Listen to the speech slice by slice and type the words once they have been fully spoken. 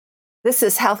This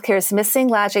is Healthcare's Missing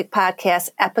Logic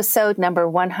Podcast, episode number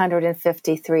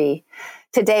 153.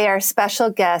 Today, our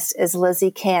special guest is Lizzie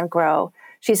Cangro.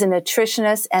 She's a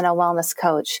nutritionist and a wellness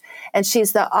coach, and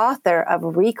she's the author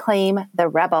of Reclaim the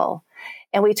Rebel.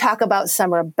 And we talk about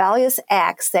some rebellious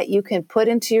acts that you can put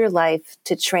into your life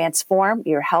to transform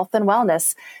your health and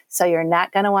wellness, so you're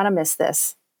not going to want to miss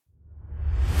this.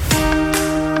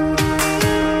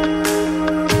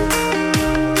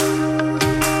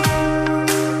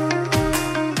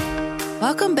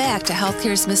 Welcome back to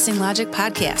Healthcare's Missing Logic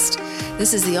Podcast.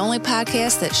 This is the only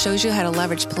podcast that shows you how to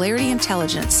leverage polarity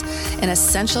intelligence, an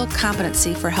essential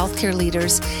competency for healthcare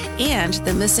leaders, and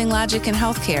the missing logic in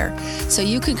healthcare, so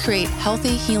you can create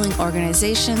healthy, healing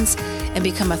organizations and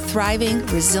become a thriving,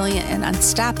 resilient, and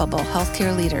unstoppable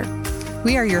healthcare leader.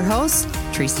 We are your hosts,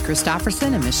 Tracy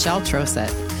Christofferson and Michelle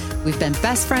Trosett. We've been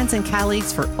best friends and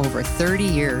colleagues for over 30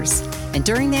 years. And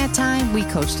during that time, we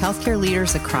coached healthcare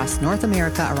leaders across North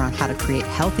America around how to create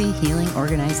healthy, healing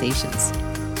organizations.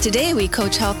 Today, we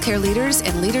coach healthcare leaders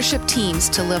and leadership teams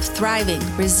to live thriving,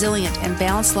 resilient, and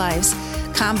balanced lives,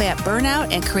 combat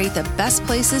burnout, and create the best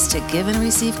places to give and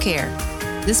receive care.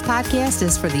 This podcast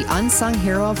is for the unsung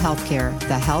hero of healthcare,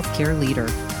 the healthcare leader.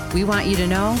 We want you to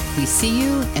know we see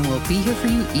you and we'll be here for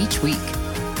you each week.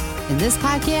 In this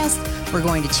podcast, we're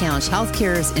going to challenge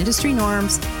healthcare's industry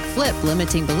norms, flip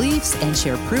limiting beliefs, and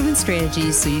share proven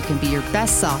strategies so you can be your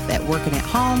best self at work and at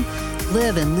home,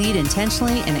 live and lead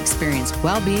intentionally, and experience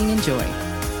well-being and joy.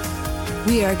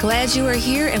 We are glad you are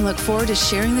here and look forward to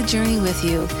sharing the journey with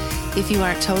you. If you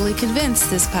aren't totally convinced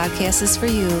this podcast is for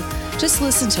you, just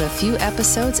listen to a few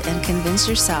episodes and convince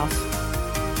yourself.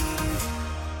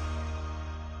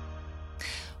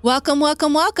 Welcome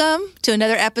to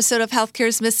another episode of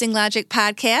Healthcare's Missing Logic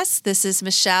Podcast. This is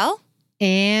Michelle.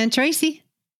 And Tracy.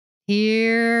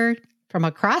 Here from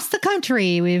across the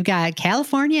country, we've got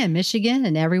California and Michigan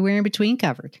and everywhere in between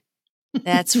covered.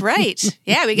 That's right.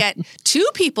 Yeah, we got two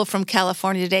people from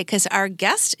California today because our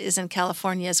guest is in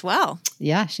California as well.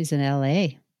 Yeah, she's in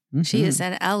LA. Mm-hmm. She is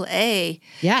in LA.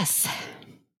 Yes.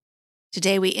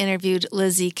 Today we interviewed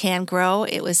Lizzie Cangro.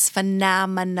 It was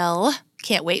phenomenal.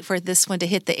 Can't wait for this one to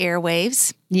hit the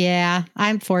airwaves. Yeah,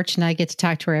 I'm fortunate I get to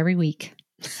talk to her every week.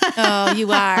 Oh,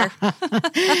 you are.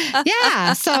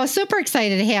 Yeah. So super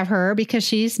excited to have her because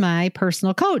she's my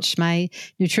personal coach, my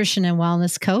nutrition and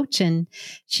wellness coach. And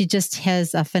she just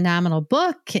has a phenomenal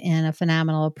book and a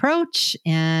phenomenal approach.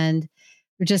 And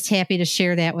we're just happy to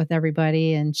share that with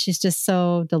everybody. And she's just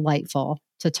so delightful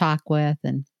to talk with.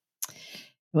 And it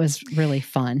was really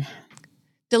fun.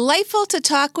 Delightful to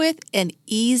talk with and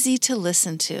easy to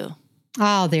listen to.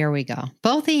 Oh, there we go.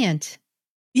 Both and.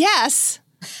 Yes.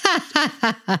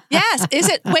 Yes. Is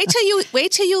it? Wait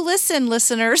till you listen,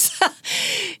 listeners.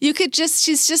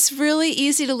 She's just really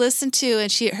easy to listen to.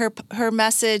 And her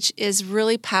message is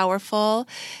really powerful.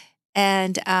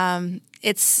 And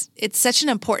it's such an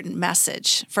important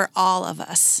message for all of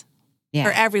us. Yeah.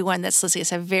 For everyone that's listening.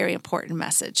 It's a very important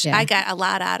message. Yeah. I got a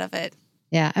lot out of it.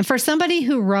 Yeah. And for somebody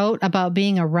who wrote about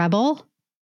being a rebel,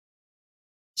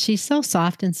 she's so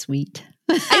soft and sweet.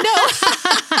 I know.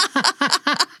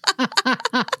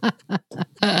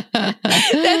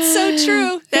 That's so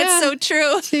true. That's so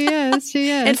true. She is.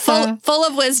 And full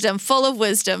of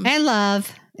wisdom. And love.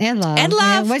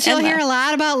 Which you'll hear a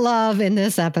lot about love in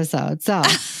this episode. So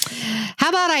how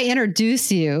about I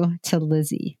introduce you to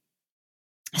Lizzie?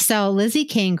 So Lizzie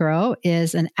Cangro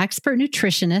is an expert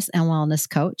nutritionist and wellness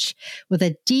coach with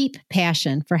a deep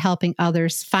passion for helping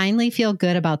others finally feel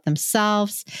good about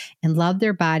themselves and love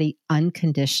their body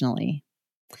unconditionally.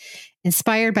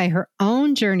 Inspired by her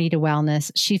own journey to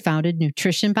wellness, she founded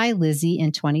Nutrition by Lizzie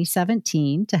in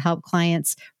 2017 to help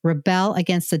clients rebel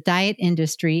against the diet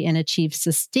industry and achieve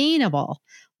sustainable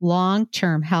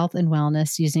long-term health and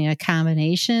wellness using a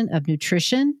combination of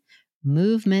nutrition,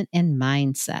 movement, and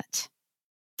mindset.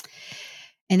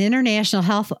 An international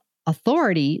health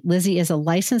authority, Lizzie is a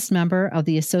licensed member of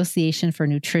the Association for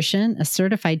Nutrition, a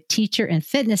certified teacher and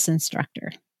fitness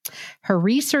instructor. Her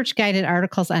research-guided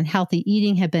articles on healthy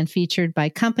eating have been featured by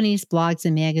companies, blogs,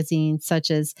 and magazines such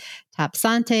as Top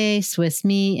Santé, Swiss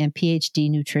Me, and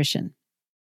PhD Nutrition.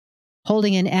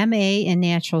 Holding an MA in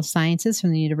Natural Sciences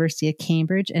from the University of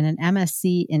Cambridge and an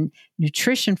MSc in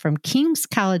Nutrition from King's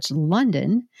College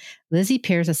London, Lizzie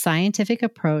pairs a scientific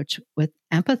approach with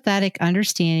empathetic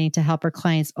understanding to help her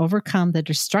clients overcome the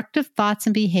destructive thoughts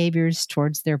and behaviors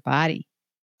towards their body.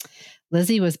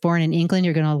 Lizzie was born in England.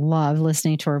 You're going to love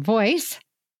listening to her voice.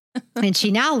 And she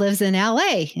now lives in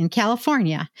LA, in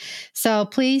California. So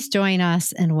please join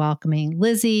us in welcoming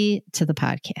Lizzie to the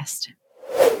podcast.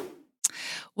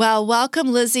 Well,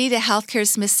 welcome, Lizzie, to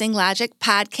Healthcare's Missing Logic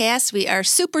podcast. We are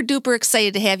super duper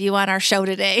excited to have you on our show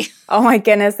today. Oh my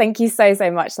goodness. Thank you so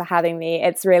much for having me.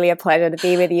 It's really a pleasure to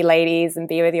be with you ladies and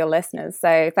be with your listeners.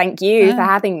 So thank you for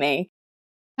having me.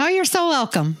 Oh, you're so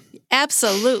welcome.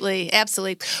 Absolutely.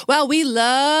 Absolutely. Well, we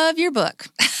love your book.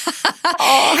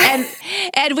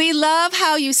 and we love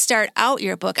how you start out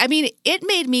your book. I mean, it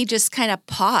made me just kind of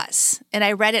pause, and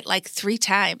I read it like 3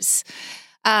 times.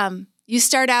 You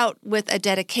start out with a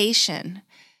dedication.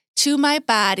 To my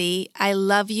body, I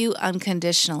love you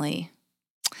unconditionally.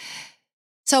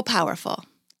 So powerful.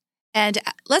 And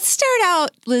let's start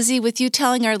out, Lizzie, with you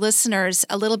telling our listeners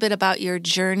a little bit about your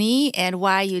journey and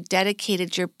why you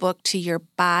dedicated your book to your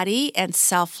body and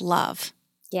self-love.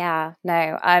 Yeah,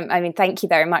 no, I mean, thank you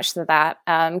very much for that.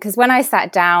 Because when I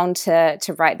sat down to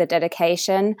write the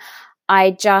dedication,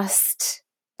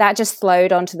 that just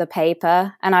flowed onto the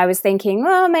paper, and I was thinking,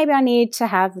 well, maybe I need to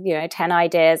have 10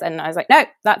 ideas, and I was like, no,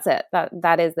 that's it.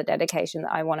 That is the dedication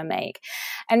that I want to make.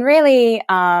 And really,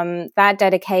 that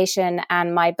dedication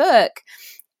and my book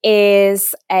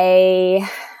is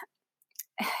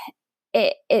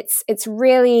it's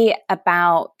really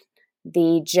about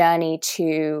the journey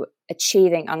to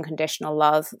achieving unconditional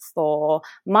love for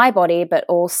my body, but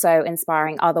also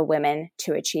inspiring other women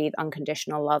to achieve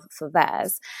unconditional love for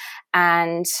theirs.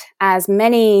 And as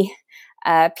many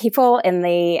people in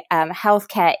the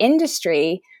healthcare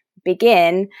industry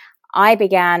I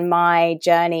began my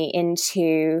journey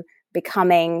into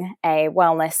becoming a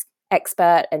wellness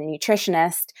expert and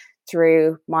nutritionist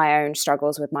through my own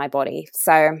struggles with my body.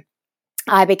 So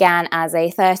I began as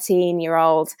a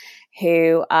 13-year-old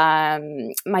who,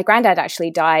 my granddad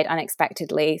actually died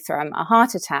unexpectedly from a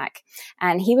heart attack,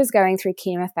 and he was going through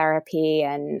chemotherapy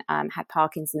and had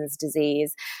Parkinson's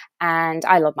disease. And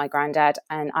I love my granddad,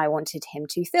 and I wanted him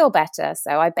to feel better.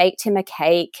 So I baked him a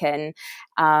cake, and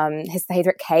his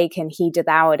favorite cake, and he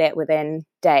devoured it within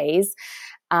days.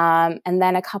 And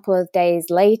then a couple of days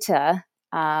later,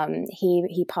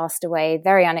 he passed away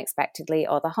very unexpectedly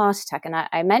of a heart attack. And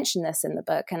I mention this in the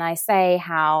book, and I say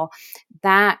how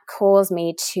that caused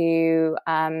me to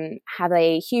have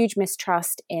a huge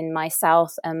mistrust in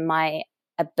myself and my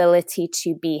ability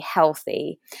to be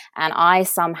healthy. And I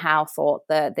somehow thought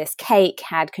that this cake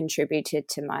had contributed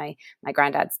to my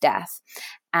granddad's death.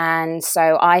 And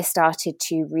so I started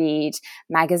to read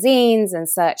magazines and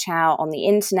search out on the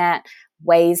internet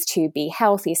ways to be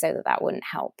healthy so that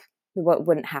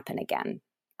wouldn't happen again.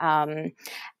 And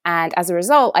as a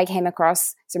result, I came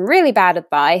across some really bad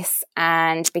advice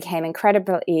and became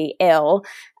incredibly ill,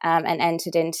 and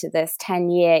entered into this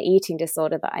 10-year eating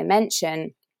disorder that I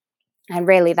mentioned. And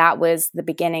really, that was the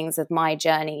beginnings of my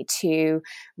journey to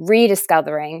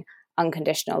rediscovering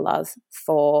unconditional love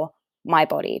for my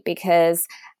body. Because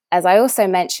as I also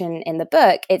mentioned in the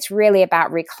book, it's really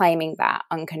about reclaiming that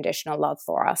unconditional love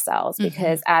for ourselves.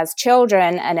 Because as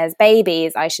children and as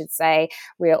babies, I should say,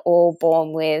 we are all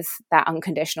born with that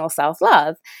unconditional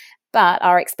self-love. But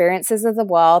our experiences of the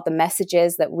world, the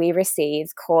messages that we receive,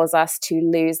 cause us to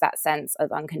lose that sense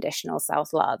of unconditional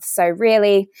self-love. So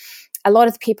really, a lot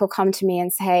of people come to me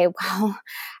and say, well,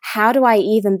 how do I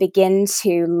even begin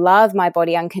to love my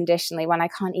body unconditionally when I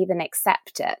can't even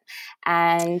accept it?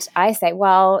 And I say,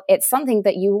 well, it's something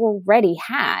that you already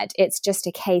had. It's just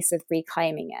a case of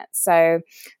reclaiming it. So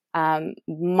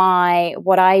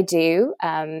what I do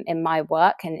in my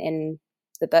work and in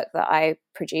the book that I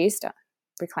produced,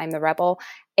 Reclaim the Rebel,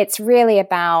 it's really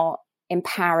about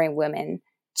empowering women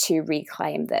to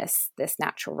reclaim this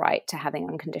natural right to having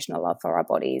unconditional love for our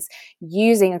bodies,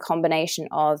 using a combination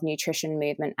of nutrition,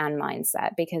 movement, and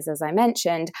mindset. Because as I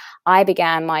mentioned, I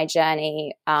began my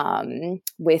journey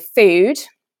with food.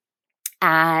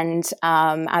 And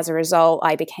as a result,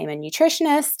 I became a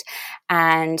nutritionist,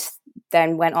 and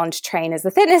then went on to train as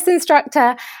a fitness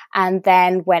instructor, and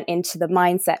then went into the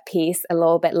mindset piece a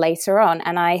little bit later on.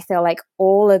 And I feel like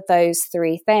all of those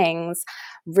 3 things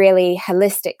really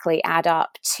holistically add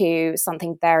up to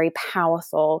something very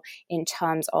powerful in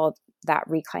terms of that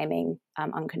reclaiming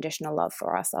unconditional love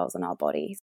for ourselves and our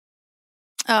bodies.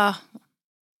 Oh,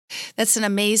 that's an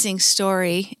amazing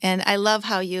story. And I love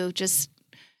how you just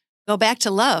go back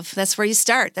to love. That's where you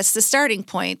start. That's the starting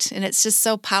point. And it's just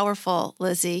so powerful,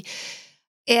 Lizzie.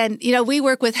 And, we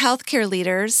work with healthcare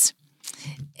leaders,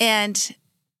 and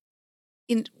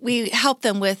we help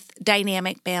them with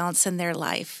dynamic balance in their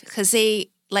life, because they,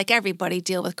 like everybody,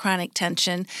 deal with chronic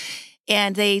tension,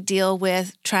 and they deal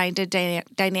with trying to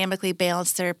dynamically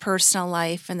balance their personal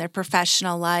life and their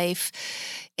professional life,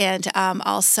 and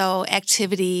also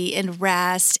activity and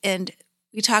rest. And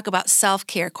we talk about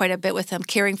self-care quite a bit with them,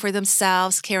 caring for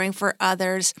themselves, caring for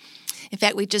others. In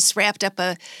fact, we just wrapped up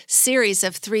a series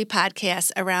of 3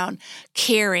 podcasts around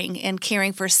caring, and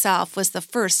caring for self was the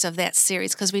first of that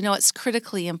series because we know it's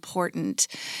critically important.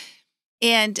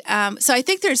 And so I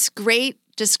think there's great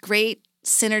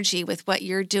synergy with what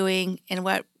you're doing and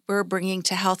what we're bringing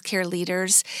to healthcare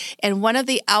leaders. And one of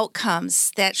the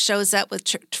outcomes that shows up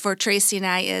for Tracy and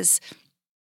I is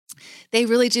they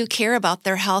really do care about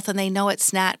their health, and they know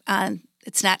it's not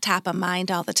top of mind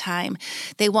all the time.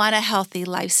 They want a healthy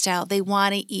lifestyle. They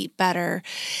want to eat better.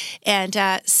 And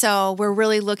so we're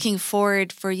really looking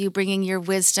forward for you bringing your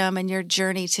wisdom and your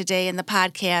journey today in the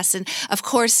podcast. And of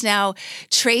course, now,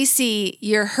 Tracy,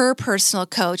 you're her personal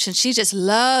coach, and she just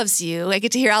loves you. I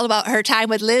get to hear all about her time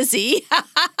with Lizzie.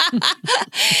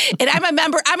 And I'm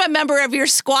a member of your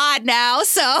squad now.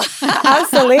 So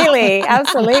Absolutely.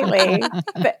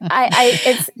 But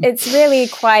it's really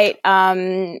quite,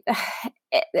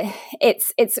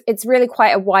 it's really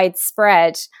quite a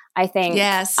widespread, I think.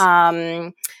 Yes.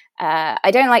 I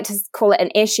don't like to call it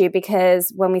an issue,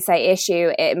 because when we say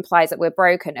issue, it implies that we're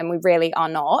broken, and we really are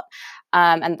not.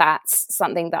 And that's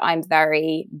something that I'm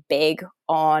very big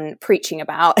on preaching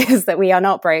about, is that we are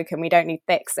not broken. We don't need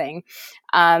fixing.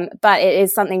 But it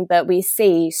is something that we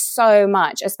see so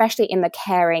much, especially in the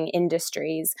caring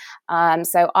industries.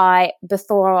 So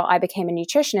before I became a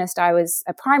nutritionist, I was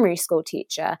a primary school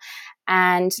teacher.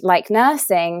 And like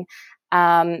nursing,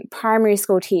 primary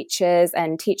school teachers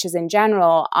and teachers in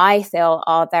general, I feel,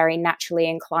 are very naturally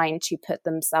inclined to put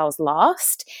themselves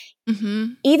last,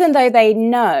 even though they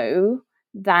know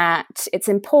that it's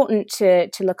important to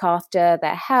look after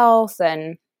their health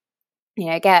and,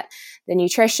 get the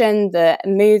nutrition, the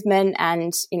movement,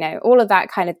 and, all of that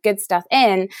kind of good stuff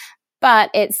in.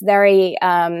 But it's very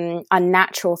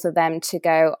unnatural for them to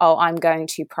go, oh, I'm going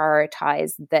to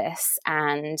prioritize this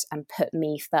and put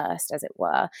me first, as it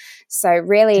were. So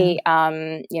really,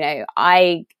 I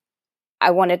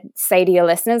want to say to your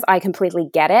listeners, I completely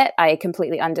get it. I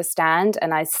completely understand.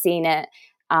 And I've seen it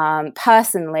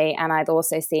personally. And I've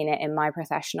also seen it in my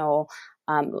professional,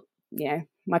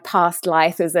 my past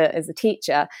life as a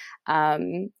teacher.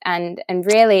 And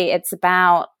really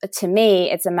to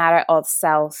me, it's a matter of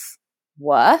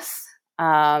self-worth.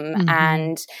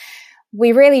 And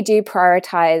we really do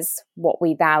prioritize what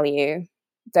we value,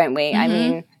 don't we? I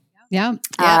mean, yeah.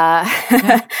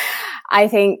 I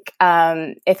think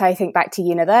if I think back to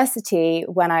university,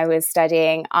 when I was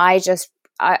studying, I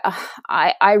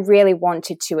really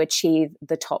wanted to achieve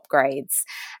the top grades.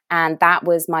 And that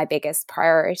was my biggest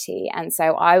priority. And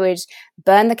so I would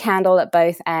burn the candle at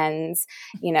both ends,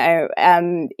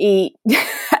 eat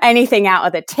anything out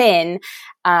of the tin,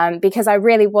 because I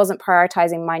really wasn't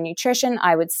prioritizing my nutrition.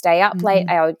 I would stay up late.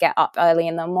 I would get up early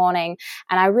in the morning.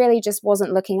 And I really just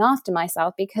wasn't looking after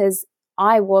myself, because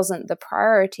I wasn't the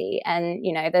priority. And,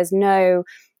 there's no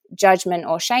judgment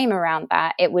or shame around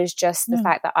that. It was just the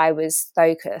fact that I was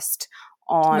focused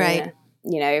on,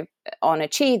 on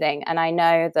achieving. And I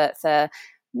know that for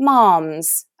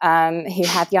moms who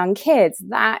have young kids,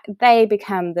 that they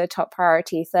become the top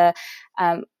priority. For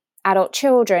adult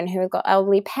children who have got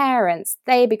elderly parents,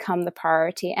 they become the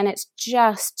priority. And it's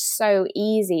just so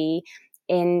easy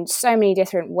in so many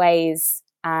different ways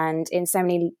and in so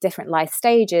many different life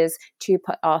stages to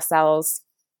put ourselves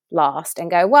last and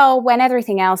go, well, when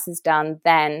everything else is done,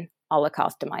 then I'll look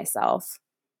after myself.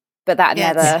 But that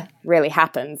never really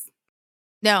happens.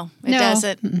 No, it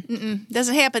doesn't.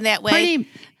 Doesn't happen that way.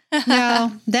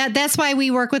 No, that's why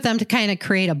we work with them to kind of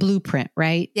create a blueprint,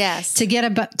 right? Yes. To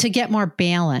get more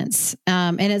balance.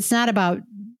 And it's not about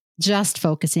just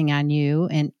focusing on you,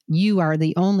 and you are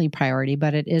the only priority,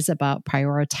 but it is about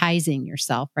prioritizing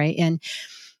yourself, right? And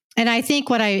I think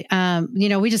what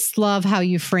we just love how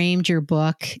you framed your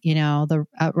book,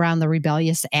 around the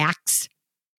rebellious acts,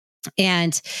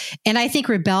 and I think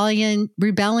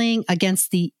rebelling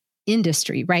against the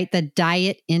industry, right? The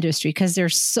diet industry, because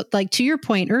there's so, like to your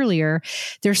point earlier,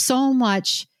 there's so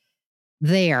much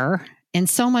there, and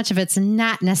so much of it's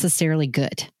not necessarily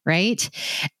good, right?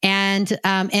 And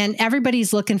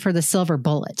everybody's looking for the silver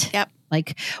bullet. Yep.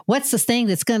 Like, what's this thing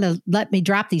that's going to let me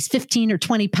drop these 15 or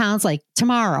 20 pounds like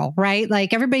tomorrow, right?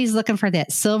 Like everybody's looking for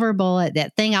that silver bullet,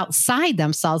 that thing outside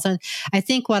themselves. And I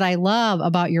think what I love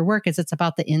about your work is it's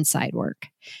about the inside work.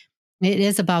 It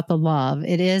is about the love.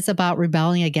 It is about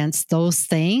rebelling against those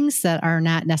things that are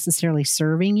not necessarily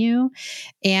serving you,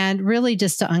 and really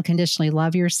just to unconditionally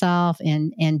love yourself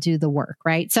and do the work,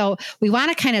 right? So we want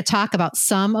to kind of talk about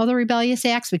some of the rebellious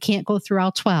acts. We can't go through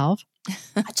all 12.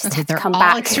 They're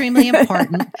all extremely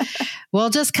important.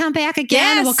 We'll just come back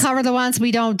again and we'll cover the ones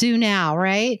we don't do now,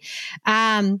 right?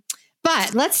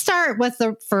 But let's start with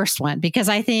the first one, because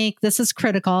I think this is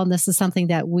critical and this is something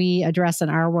that we address in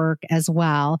our work as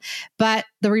well. But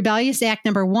the rebellious act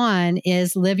number 1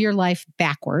 is live your life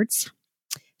backwards.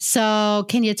 So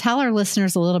can you tell our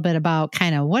listeners a little bit about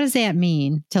kind of what does that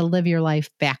mean to live your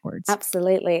life backwards?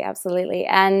 Absolutely.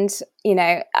 And,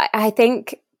 I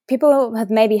think people have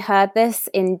maybe heard this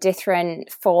in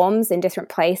different forms, in different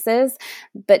places.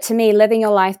 But to me, living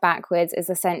your life backwards is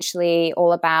essentially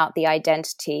all about the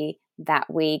identity that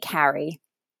we carry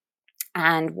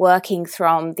and working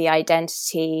from the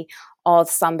identity of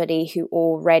somebody who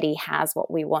already has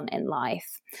what we want in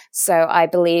life. So I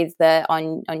believe that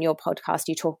on your podcast,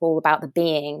 you talk all about the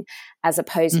being as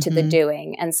opposed to the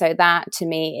doing. And so that to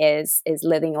me is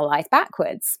living your life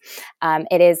backwards.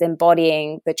 It is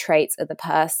embodying the traits of the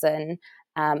person.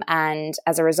 And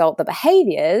as a result, the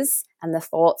behaviors and the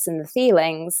thoughts and the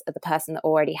feelings of the person that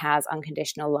already has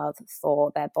unconditional love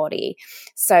for their body.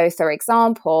 So for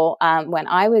example, when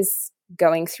I was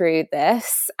going through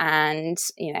this and,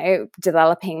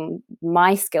 developing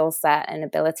my skill set and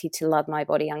ability to love my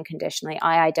body unconditionally,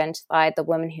 I identified the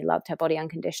woman who loved her body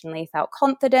unconditionally, felt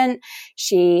confident,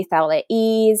 she felt at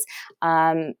ease,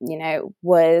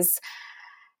 was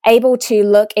able to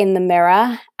look in the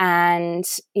mirror and,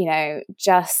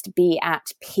 just be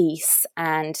at peace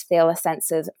and feel a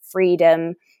sense of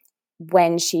freedom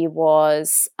when she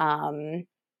was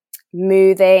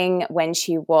moving, when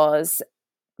she was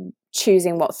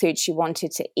choosing what food she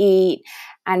wanted to eat.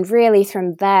 And really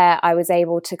from there, I was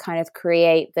able to kind of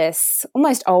create this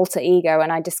almost alter ego. And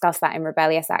I discuss that in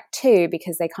Rebellious Act 2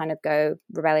 because they kind of go,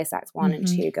 Rebellious Acts 1 and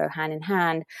 2 go hand in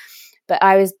hand. But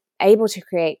I was able to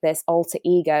create this alter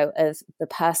ego of the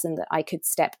person that I could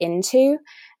step into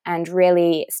and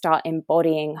really start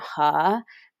embodying her.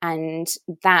 And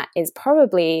that is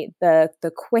probably the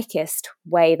quickest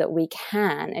way that we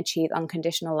can achieve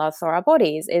unconditional love for our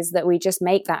bodies, is that we just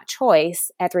make that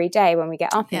choice every day when we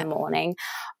get up in the morning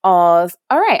of,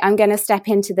 all right, I'm going to step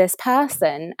into this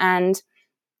person. And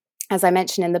as I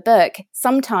mentioned in the book,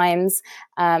 sometimes,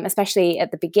 especially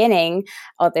at the beginning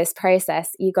of this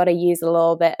process, you got to use a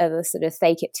little bit of a sort of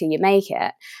fake it till you make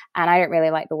it. And I don't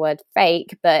really like the word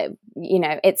fake, but,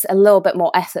 it's a little bit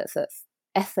more effortful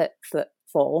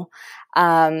to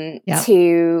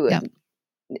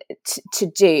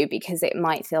do, because it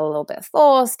might feel a little bit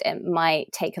forced. It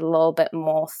might take a little bit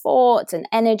more thought and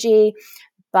energy,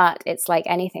 but it's like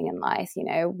anything in life,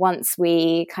 once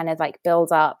we kind of like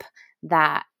build up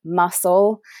that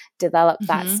muscle, develop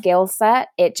that skill set,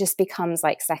 it just becomes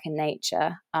like second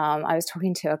nature. I was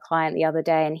talking to a client the other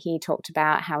day and he talked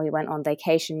about how he went on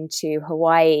vacation to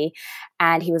Hawaii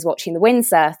and he was watching the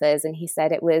windsurfers, and he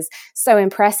said it was so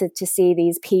impressive to see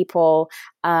these people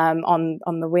on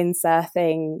the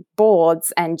windsurfing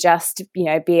boards and just be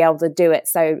able to do it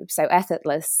so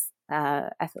effortlessly.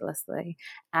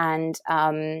 And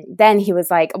then he was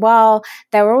like, well,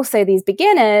 there were also these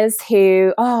beginners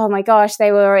who, oh my gosh,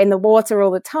 they were in the water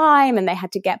all the time and they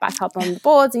had to get back up on the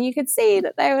boards, and you could see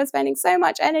that they were spending so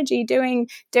much energy doing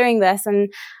this.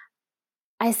 And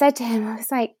I said to him, I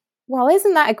was like, well,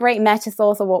 isn't that a great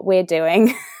metaphor for what we're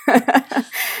doing? Yes,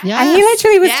 and he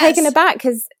literally was taken aback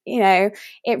because,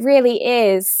 it really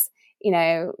is,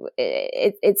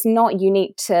 it's not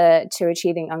unique to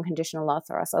achieving unconditional love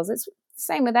for ourselves. It's the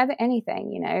same with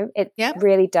anything, it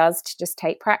really does just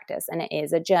take practice, and it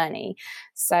is a journey.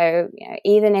 So,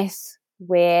 even if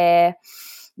we're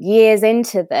years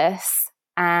into this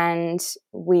and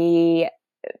we,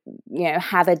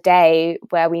 have a day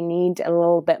where we need put a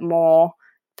little bit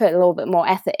more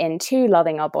effort into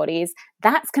loving our bodies,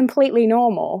 that's completely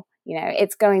normal.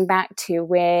 It's going back to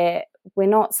where we're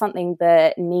not something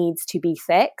that needs to be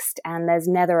fixed, and there's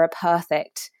never a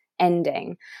perfect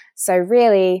ending. So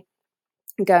really,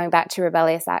 going back to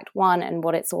Rebellious Act 1 and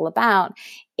what it's all about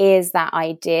is that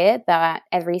idea that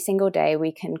every single day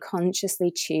we can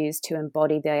consciously choose to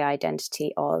embody the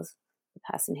identity of the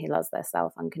person who loves their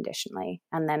self unconditionally,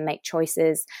 and then make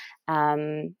choices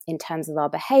in terms of our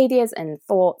behaviors and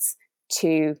thoughts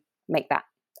to make that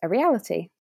a reality.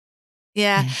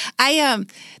 Yeah.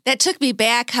 That took me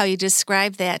back how you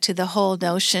described that to the whole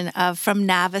notion of from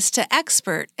novice to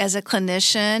expert as a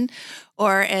clinician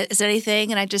or as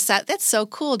anything. And I just thought that's so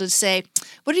cool to say,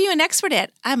 what are you an expert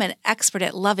at? I'm an expert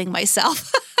at loving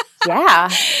myself. Yeah.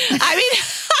 I mean,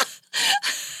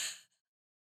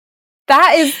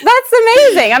 that's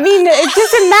amazing. I mean,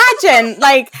 just imagine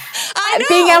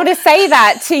being able to say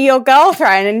that to your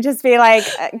girlfriend and just be like,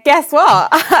 guess what?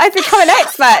 I've become an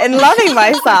expert in loving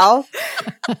myself.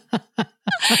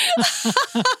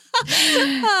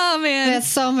 Oh, man. That's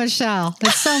so Michelle.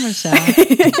 That's so Michelle.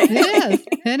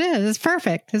 It is. It's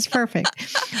perfect. It's perfect.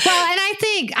 Well, and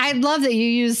I love that you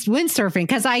used windsurfing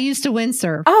because I used to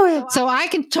windsurf. Oh, so I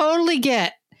can totally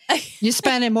get you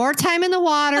spending more time in the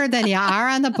water than you are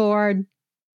on the board.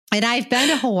 And I've been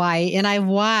to Hawaii and I've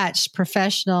watched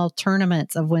professional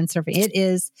tournaments of windsurfing. It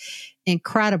is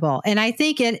incredible. And I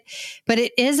think it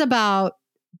is about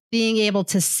being able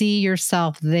to see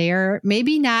yourself there,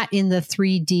 maybe not in the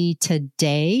 3D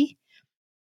today,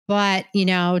 but,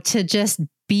 to just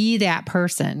be that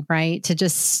person, right? To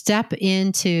just step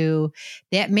into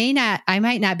that. I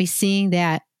might not be seeing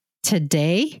that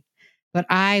today, but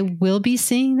I will be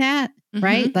seeing that,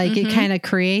 right? Like you kind of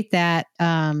create that,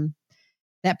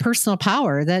 that personal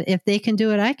power that if they can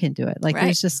do it, I can do it. Like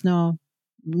there's just no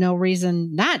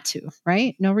reason not to,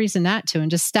 right? No reason not to.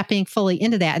 And just stepping fully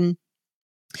into that. And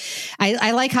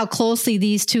I like how closely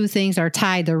these two things are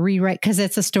tied, the rewrite, because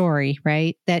it's a story,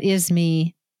 right? That is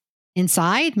me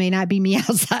inside, may not be me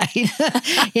outside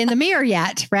in the mirror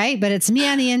yet, right? But it's me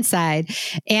on the inside.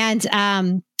 And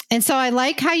so I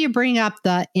like how you bring up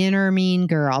the inner mean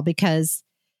girl, because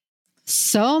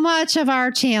so much of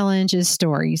our challenge is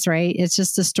stories, right? It's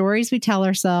just the stories we tell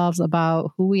ourselves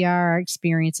about who we are, our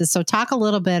experiences. So talk a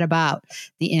little bit about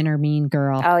the inner mean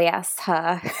girl. Oh, yes,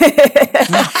 her.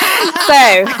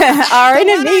 So our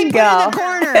inner mean girl. In the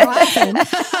corner,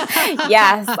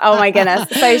 yes. Oh my goodness.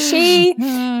 So she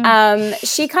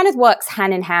kind of works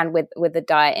hand in hand with the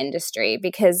diet industry,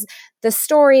 because the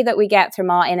story that we get from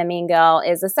our inner mean girl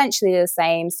is essentially the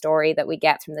same story that we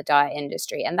get from the diet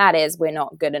industry. And that is, we're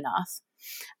not good enough.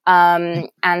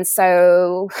 And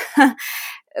so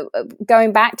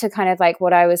going back to kind of like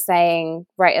what I was saying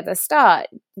right at the start,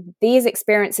 these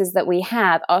experiences that we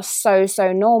have are so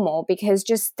normal, because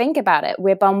just think about it.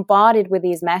 We're bombarded with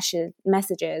these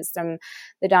messages from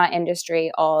the diet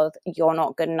industry of you're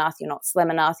not good enough, you're not slim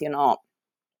enough, you're not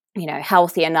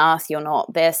healthy enough, you're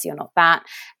not this, you're not that.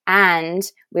 And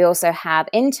we also have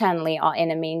internally our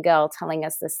inner mean girl telling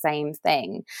us the same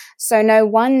thing. So no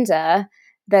wonder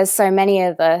there's so many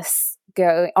of us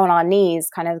go on our knees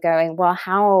kind of going, well,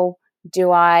 how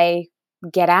do I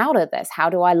get out of this? How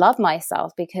do I love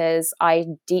myself? Because I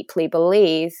deeply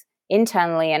believe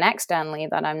internally and externally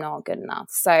that I'm not good enough.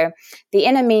 So the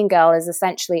inner mean girl is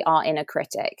essentially our inner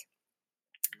critic.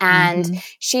 And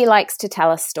she likes to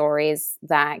tell us stories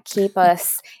that keep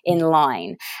us in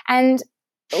line. And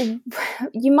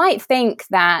you might think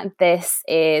that this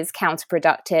is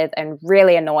counterproductive and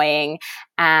really annoying,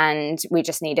 and we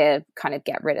just need to kind of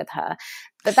get rid of her.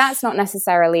 But that's not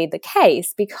necessarily the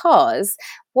case, because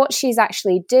what she's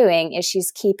actually doing is she's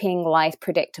keeping life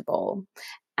predictable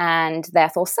and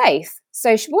therefore safe.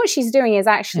 So what she's doing is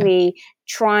actually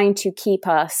trying to keep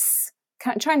us,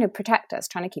 trying to protect us,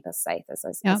 trying to keep us safe, as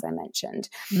I mentioned.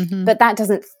 But that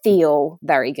doesn't feel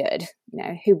very good.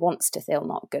 Who wants to feel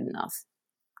not good enough?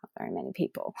 Not very many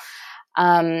people.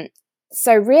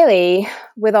 So really,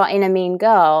 with our inner mean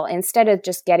girl, instead of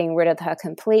just getting rid of her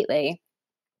completely,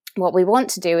 what we want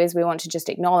to do is we want to just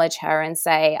acknowledge her and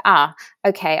say,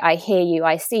 okay, I hear you,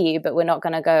 I see you, but we're not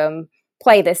going to go and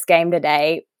play this game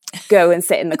today. Go and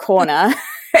sit in the corner.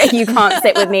 You can't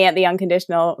sit with me at the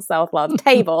unconditional self-love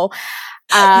table.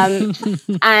 And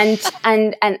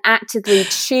actively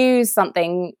choose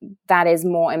something that is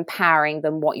more empowering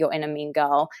than what your inner mean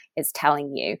girl is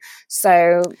telling you.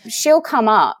 So she'll come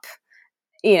up,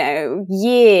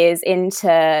 years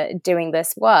into doing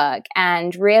this work.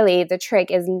 And really the trick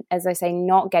is, as I say,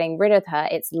 not getting rid of her.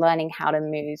 It's learning how to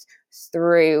move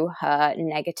through her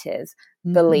negative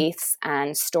beliefs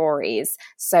and stories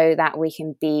so that we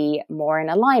can be more in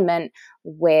alignment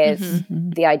with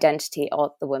the identity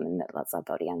of the woman that loves our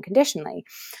body unconditionally.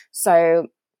 So,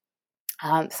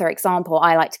 for example,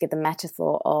 I like to give the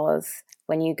metaphor of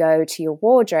when you go to your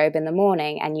wardrobe in the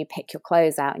morning and you pick your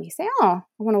clothes out and you say, I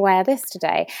want to wear this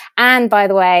today. And by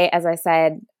the way, as I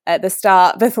said at the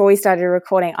start, before we started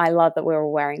recording, I love that we were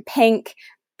wearing pink.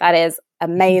 That is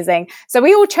amazing. So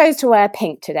we all chose to wear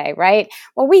pink today, right?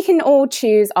 Well, we can all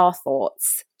choose our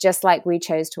thoughts, just like we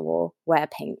chose to wear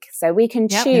pink. So we can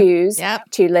choose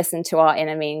to listen to our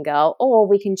inner mean girl, or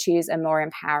we can choose a more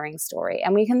empowering story.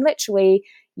 And we can literally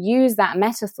use that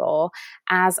metaphor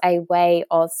as a way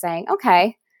of saying,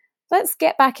 okay, let's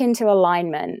get back into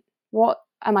alignment. What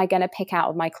am I going to pick out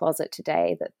of my closet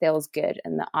today that feels good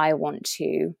and that I want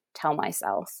to tell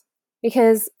myself?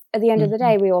 Because at the end of the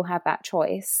day, we all have that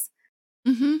choice.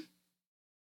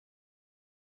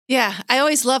 Yeah, I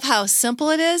always love how simple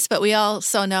it is, but we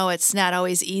also know it's not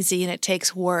always easy and it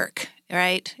takes work,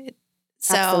 right?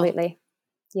 Absolutely.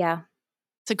 Yeah.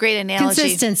 It's a great analogy.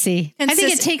 Consistency. I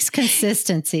think it takes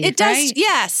consistency. It does. Right?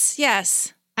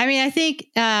 Yes. I mean, I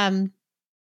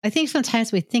think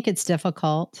sometimes we think it's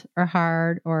difficult or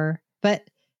hard, but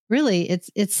really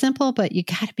it's simple, but you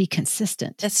got to be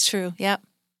consistent. That's true. Yep.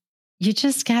 You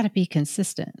just got to be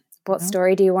consistent. What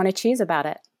story do you want to choose about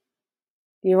it?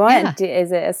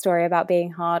 Is it a story about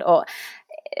being hard, or,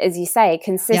 as you say,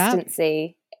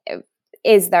 consistency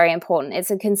is very important. It's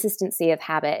a consistency of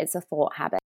habit. It's a thought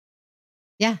habit.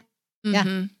 Yeah.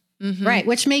 Yeah. Right.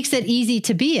 Which makes it easy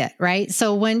to be it. Right.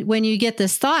 So when you get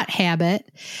this thought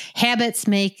habits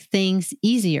make things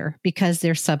easier because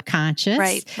they're subconscious.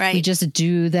 Right. You just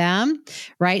do them.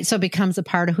 Right. So it becomes a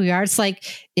part of who you are. It's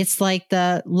like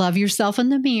the love yourself in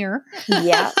the mirror.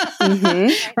 Yeah.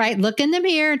 Right. Look in the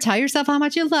mirror and tell yourself how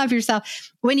much you love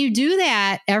yourself. When you do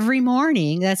that every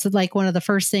morning, that's like one of the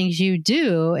first things you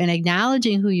do, and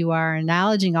acknowledging who you are,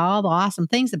 acknowledging all the awesome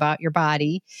things about your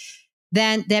body,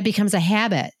 then that becomes a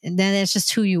habit. And then it's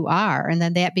just who you are. And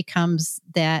then that becomes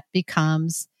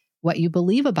what you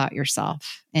believe about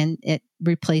yourself. And it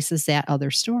replaces that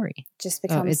other story. Just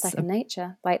becomes second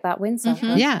nature, like that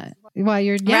windsurfer. Yeah. Well,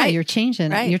 you're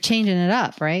changing it. You're changing it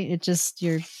up, right?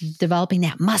 You're developing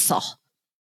that muscle.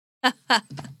 And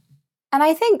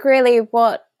I think really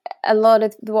what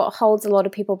holds a lot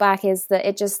of people back is that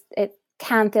it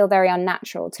can feel very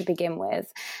unnatural to begin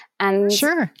with. And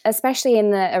especially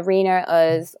in the arena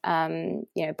of,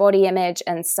 body image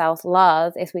and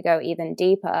self-love, if we go even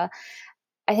deeper,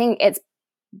 I think it's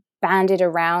bandied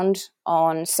around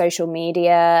on social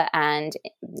media and,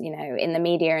 in the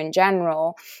media in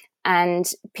general.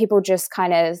 And people just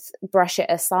kind of brush it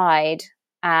aside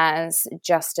as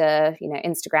just a,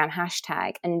 Instagram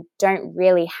hashtag, and don't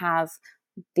really have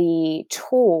the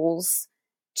tools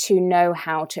to know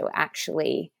how to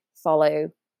actually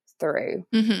follow through.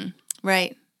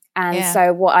 Right. And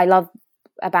so what I love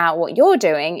about what you're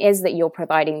doing is that you're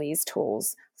providing these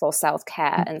tools for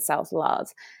self-care and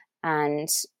self-love. And,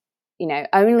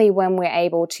 only when we're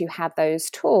able to have those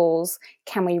tools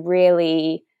can we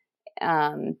really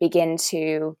begin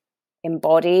to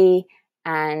embody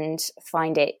and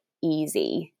find it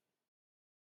easy.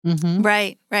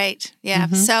 Right. Yeah.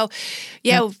 So,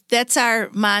 that's our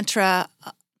mantra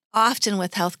often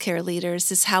with healthcare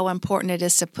leaders, is how important it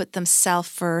is to put themselves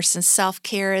first. And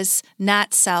self-care is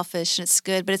not selfish, and it's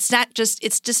good, but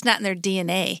it's just not in their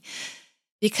DNA.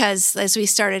 Because as we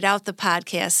started out the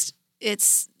podcast,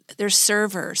 they're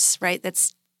servers, right?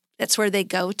 That's where they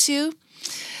go to.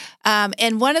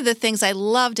 And one of the things I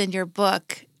loved in your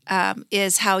book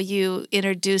is how you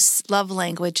introduce love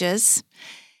languages.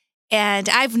 And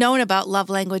I've known about love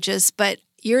languages, but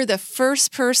you're the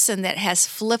first person that has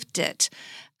flipped it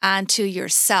onto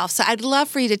yourself. So I'd love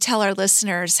for you to tell our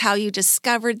listeners how you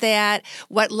discovered that,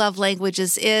 what love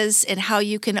languages is, and how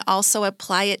you can also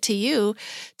apply it to you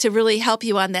to really help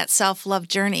you on that self-love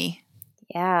journey.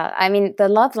 Yeah, I mean, the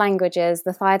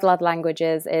 5 love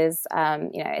languages is,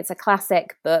 it's a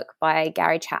classic book by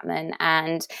Gary Chapman.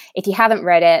 And if you haven't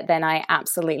read it, then I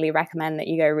absolutely recommend that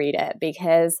you go read it,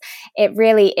 because it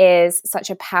really is such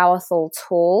a powerful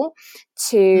tool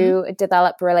to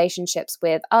develop relationships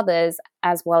with others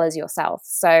as well as yourself.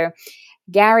 So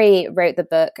Gary wrote the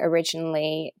book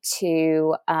originally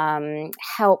to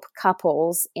help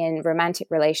couples in romantic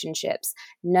relationships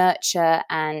nurture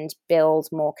and build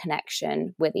more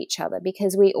connection with each other,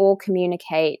 because we all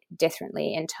communicate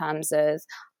differently in terms of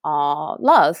our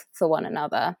love for one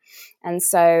another. And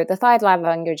so the 5 love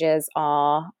languages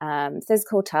are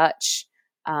physical touch,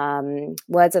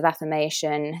 words of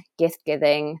affirmation, gift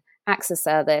giving, acts of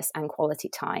service, and quality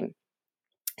time.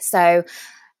 So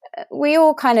we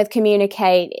all kind of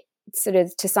communicate sort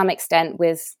of to some extent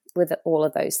with all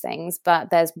of those things, but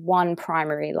there's one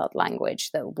primary love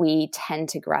language that we tend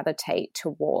to gravitate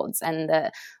towards and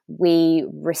that we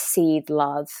receive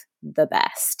love the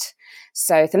best.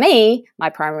 So for me, my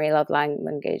primary love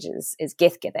language is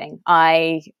gift giving.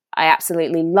 I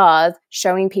absolutely love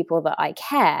showing people that I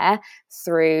care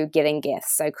through giving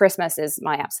gifts. So Christmas is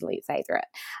my absolute favorite.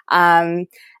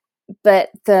 But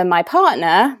for my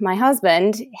partner, my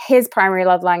husband, his primary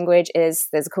love language is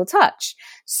physical touch.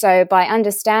 So by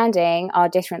understanding our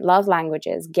different love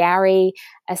languages, Gary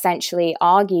essentially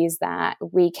argues that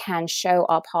we can show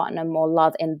our partner more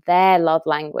love in their love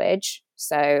language.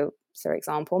 So, for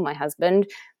example, my husband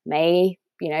may,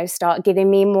 start giving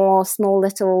me more small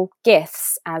little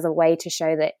gifts as a way to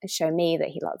show me that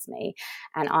he loves me.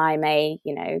 And I may,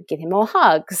 give him more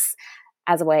hugs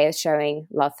as a way of showing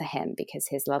love for him, because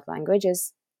his love language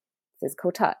is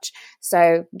physical touch.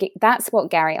 So that's what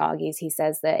Gary argues. He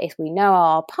says that if we know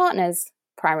our partner's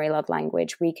primary love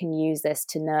language, we can use this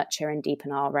to nurture and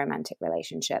deepen our romantic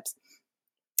relationships.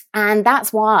 And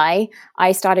that's why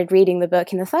I started reading the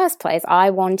book in the first place. I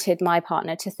wanted my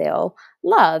partner to feel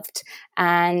loved.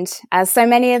 And as so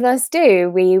many of us do,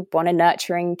 we want to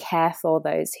nurture and care for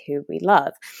those who we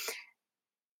love.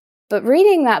 But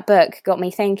reading that book got me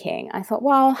thinking. I thought,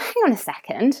 well, hang on a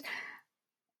second.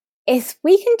 If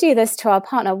we can do this to our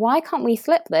partner, why can't we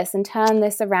flip this and turn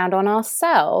this around on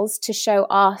ourselves to show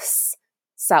us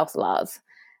self-love?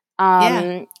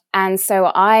 And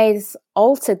so I've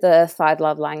altered the 5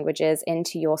 love languages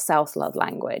into your self-love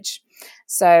language.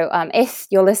 So if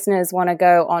your listeners want to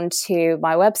go onto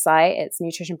my website, it's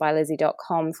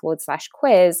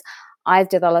nutritionbylizzie.com/quiz, I've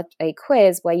developed a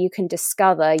quiz where you can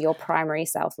discover your primary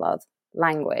self-love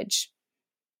language.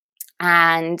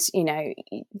 And,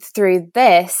 through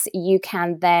this, you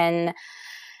can then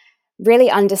really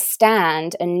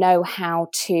understand and know how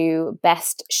to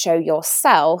best show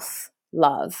yourself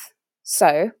love.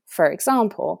 So, for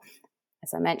example,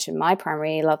 as I mentioned, my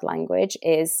primary love language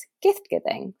is gift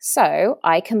giving. So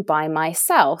I can buy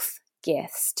myself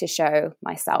gifts to show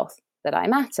myself that I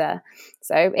matter.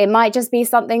 So it might just be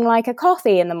something like a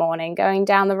coffee in the morning, going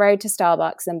down the road to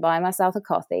Starbucks and buying myself a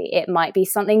coffee. It might be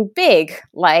something big,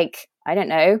 like, I don't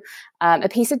know, a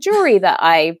piece of jewelry that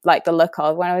I like the look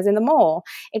of when I was in the mall.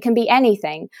 It can be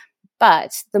anything.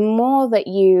 But the more that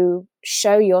you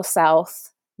show yourself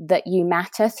that you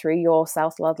matter through your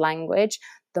self-love language,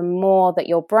 the more that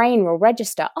your brain will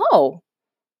register, oh,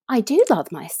 I do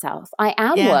love myself. I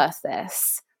am worth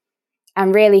this.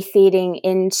 And really feeding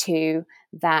into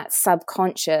that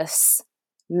subconscious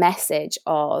message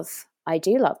of, I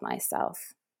do love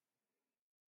myself.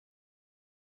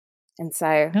 And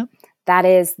so that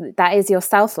is your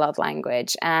self-love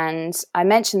language. And I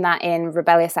mentioned that in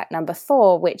Rebellious Act number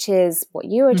 4, which is what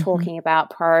you were talking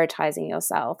about, prioritizing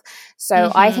yourself.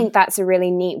 So I think that's a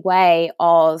really neat way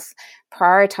of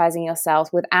prioritizing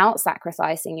yourself without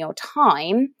sacrificing your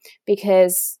time,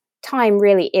 because time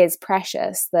really is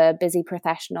precious. The busy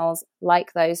professionals,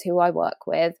 like those who I work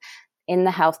with in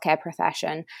the healthcare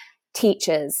profession,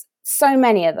 teachers, so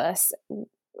many of us,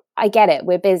 I get it,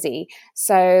 we're busy.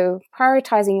 So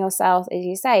prioritizing yourself, as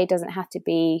you say, doesn't have to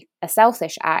be a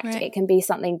selfish act. Right. It can be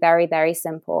something very, very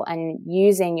simple. And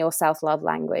using your self-love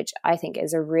language, I think,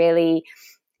 is a really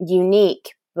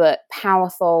unique but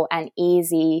powerful and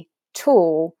easy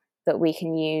tool that we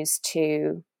can use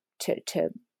to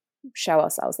show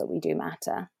ourselves that we do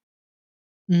matter.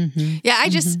 Yeah,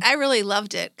 I really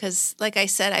loved it because, like I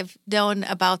said, I've known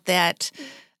about that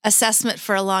assessment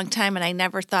for a long time, and I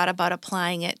never thought about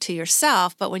applying it to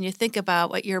yourself. But when you think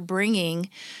about what you're bringing,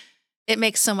 it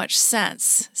makes so much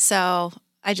sense. So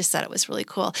I just thought it was really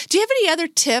cool. Do you have any other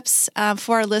tips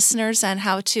for our listeners on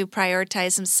how to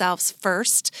prioritize themselves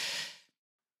first?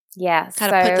 Yes.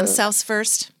 How to put themselves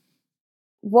first?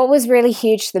 What was really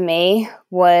huge for me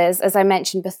was, as I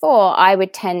mentioned before, I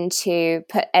would tend to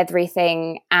put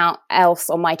everything else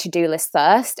on my to-do list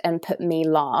first and put me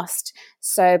last.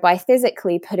 So by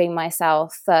physically putting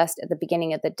myself first at the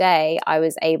beginning of the day, I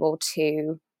was able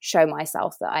to show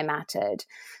myself that I mattered.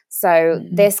 So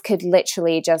this could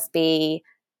literally just be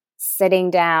sitting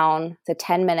down for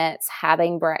 10 minutes,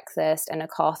 having breakfast and a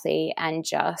coffee, and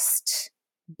just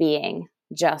being,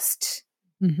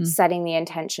 setting the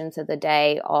intention for the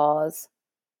day of,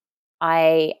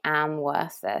 I am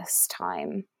worth this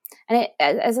time. And it,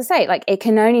 as I say, like, it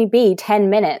can only be 10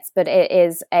 minutes, but it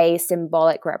is a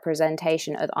symbolic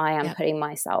representation of I am putting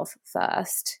myself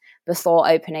first before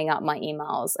opening up my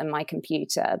emails and my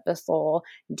computer, before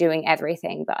doing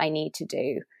everything that I need to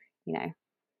do,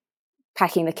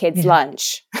 packing the kids'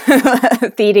 lunch,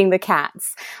 feeding the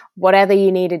cats, whatever you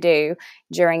need to do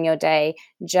during your day,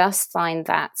 just find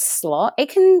that slot. It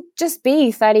can just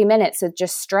be 30 minutes of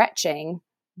just stretching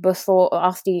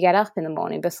after you get up in the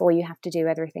morning, before you have to do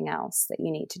everything else that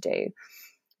you need to do.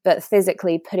 But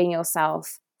physically putting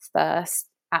yourself first,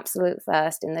 absolute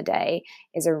first in the day,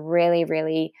 is a really,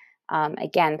 really,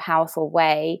 again, powerful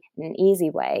way and an easy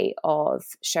way of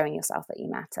showing yourself that you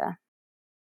matter.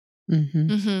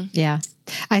 Yeah.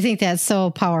 I think that's so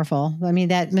powerful. I mean,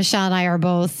 that Michelle and I are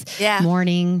both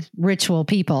morning ritual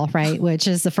people, right? Which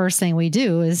is the first thing we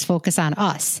do is focus on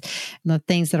us and the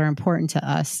things that are important to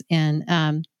us. And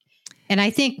I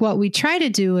think what we try to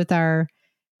do with the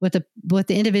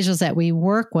individuals that we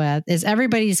work with is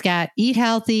everybody's got eat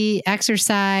healthy,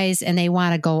 exercise, and they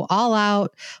want to go all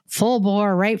out, full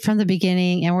bore right from the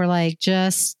beginning. And we're like,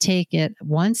 just take it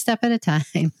one step at a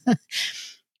time.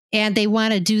 And they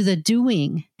want to do the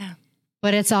doing. Yeah.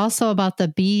 but it's also about the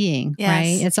being,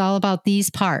 right? It's all about these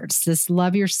parts. This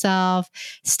love yourself,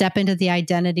 step into the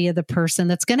identity of the person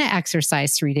that's going to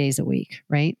exercise 3 days a week,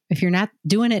 right? If you're not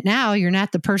doing it now, you're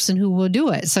not the person who will do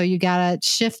it. So you got to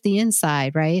shift the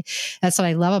inside, right? That's what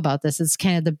I love about this. It's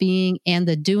kind of the being and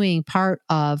the doing part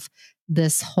of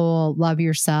this whole love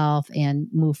yourself and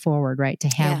move forward, right? To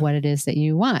have what it is that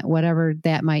you want, whatever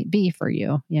that might be for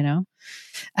you, you know?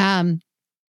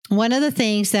 One of the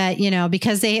things that, you know,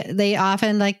 because they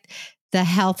often like the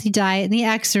healthy diet and the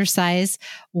exercise,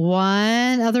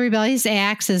 one of the rebellious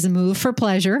acts is move for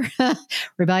pleasure.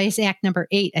 Rebellious act number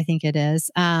 8, I think it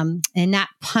is, and not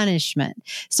punishment.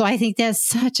 So I think that's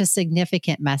such a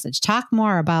significant message. Talk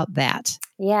more about that.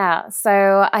 Yeah.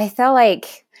 So I feel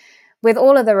like with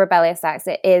all of the rebellious acts,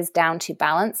 it is down to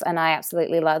balance. And I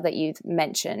absolutely love that you've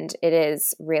mentioned it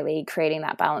is really creating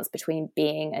that balance between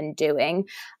being and doing.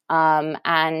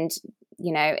 And,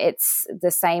 you know, it's the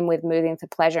same with moving for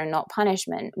pleasure and not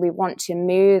punishment. We want to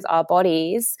move our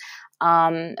bodies,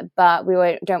 but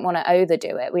we don't want to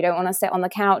overdo it. We don't want to sit on the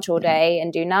couch all day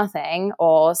and do nothing,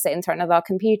 or sit in front of our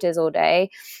computers all day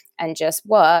and just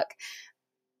work.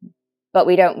 But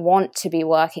we don't want to be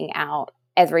working out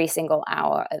every single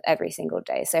hour of every single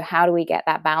day. So how do we get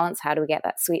that balance? How do we get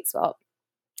that sweet spot?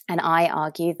 And I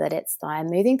argue that it's by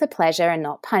moving for pleasure and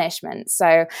not punishment.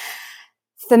 So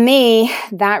for me,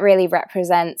 that really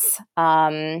represents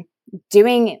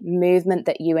doing movement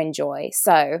that you enjoy.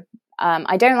 So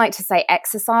I don't like to say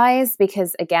exercise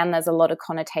because, again, there's a lot of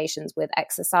connotations with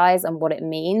exercise and what it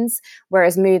means,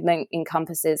 whereas movement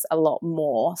encompasses a lot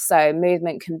more. So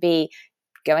movement can be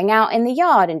going out in the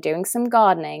yard and doing some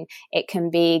gardening. It can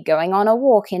be going on a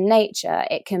walk in nature.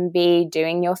 It can be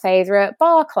doing your favorite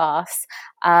bar class.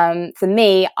 For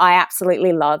me, I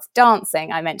absolutely love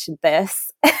dancing. I mentioned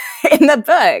this in the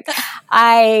book.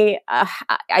 I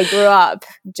grew up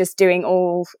just doing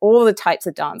all the types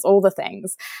of dance, all the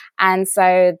things. And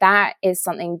so that is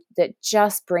something that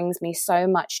just brings me so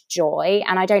much joy.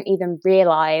 And I don't even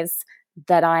realize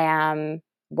that I am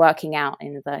working out,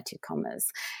 in inverted commas.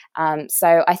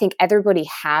 So I think everybody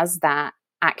has that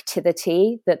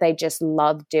activity that they just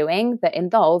love doing that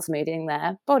involves moving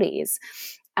their bodies.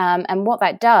 And what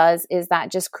that does is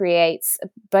that just creates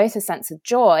both a sense of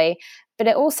joy, but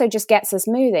it also just gets us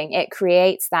moving. It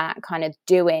creates that kind of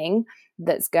doing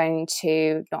that's going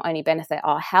to not only benefit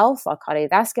our health, our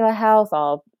cardiovascular health,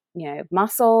 our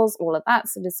muscles, all of that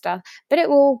sort of stuff, but it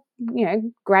will,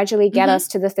 gradually get us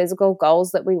to the physical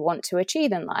goals that we want to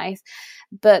achieve in life.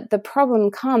 But the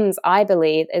problem comes, I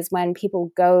believe, is when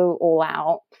people go all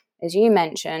out, as you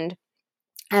mentioned,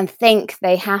 and think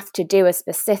they have to do a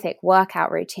specific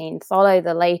workout routine, follow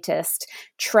the latest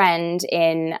trend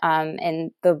in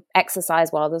the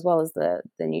exercise world as well as the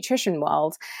nutrition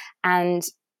world. And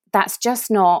that's just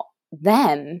not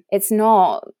them. It's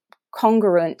not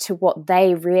congruent to what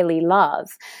they really love.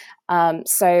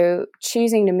 So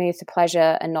choosing to move to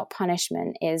pleasure and not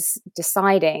punishment is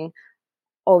deciding,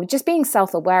 or just being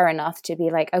self-aware enough to be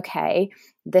like, okay,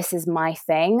 this is my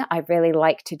thing. I really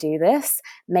like to do this,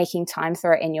 making time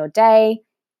for it in your day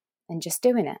and just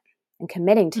doing it and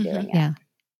committing to doing it. Yeah.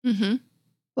 Mm-hmm.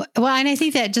 Well, and I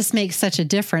think that just makes such a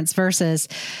difference versus,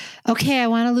 okay, I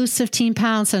want to lose 15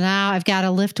 pounds. So now I've got to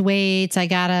lift weights. I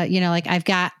got to,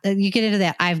 you get into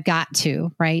that. I've got to,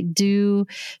 right? Do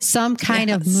some kind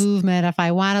of movement if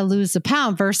I want to lose a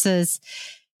pound versus,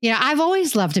 I've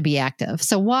always loved to be active.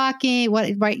 So walking,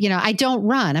 I don't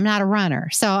run. I'm not a runner.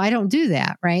 So I don't do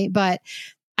that. Right. But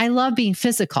I love being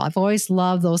physical. I've always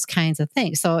loved those kinds of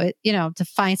things. So, to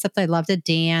find something, I love to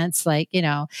dance,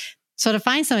 so to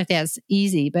find something like that's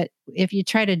easy, but if you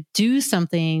try to do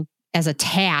something as a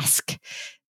task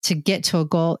to get to a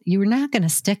goal, you're not going to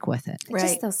stick with it. It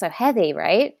just feels so heavy,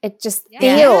 right? It just feels.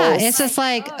 Yeah, it's just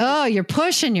like, you're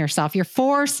pushing yourself, you're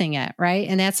forcing it, right?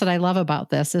 And that's what I love about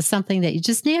this, is something that you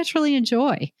just naturally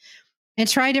enjoy and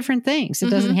try different things. It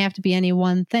doesn't have to be any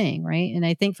one thing, right? And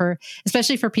I think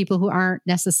especially for people who aren't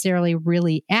necessarily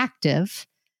really active,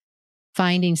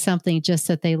 finding something just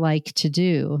that they like to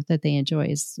do, that they enjoy,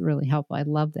 is really helpful. I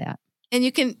love that. And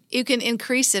you can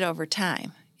increase it over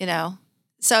time,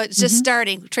 So it's just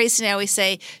starting. Tracy and I always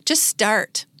say, just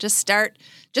start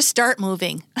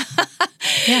moving.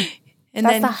 Yeah. And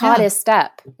that's the hardest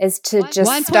step, is to just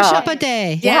one start. push-up a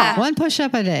day. Yeah. One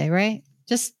push-up a day, right?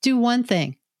 Just do one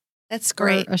thing. That's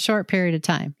great. For a short period of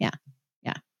time. Yeah.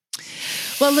 Yeah.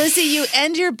 Well, Lizzie, you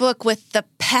end your book with the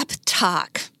pep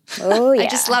talk. Oh, yeah. I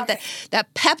just love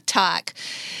that pep talk.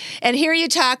 And here you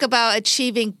talk about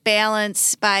achieving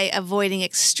balance by avoiding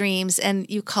extremes, and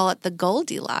you call it the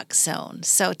Goldilocks zone.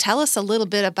 So tell us a little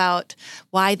bit about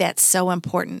why that's so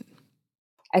important.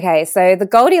 Okay, so the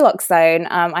Goldilocks zone,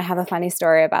 I have a funny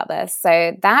story about this.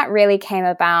 So that really came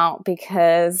about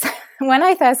because when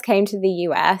I first came to the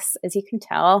US, as you can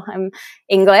tell, I'm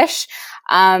English.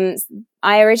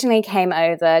 I originally came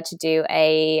over to do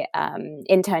a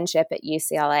internship at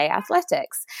UCLA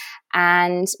Athletics.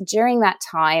 And during that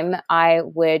time, I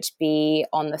would be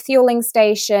on the fueling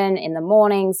station in the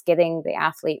mornings, giving the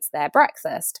athletes their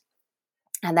breakfast.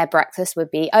 And their breakfast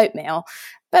would be oatmeal,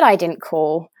 but I didn't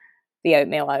call the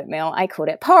oatmeal, I called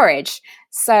it porridge.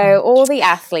 So all the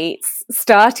athletes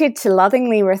started to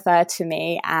lovingly refer to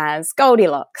me as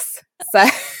Goldilocks. So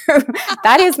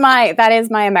that is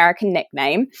my American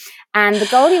nickname. And the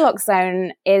Goldilocks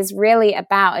zone is really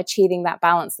about achieving that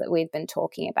balance that we've been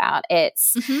talking about.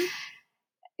 It's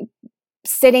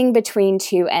sitting between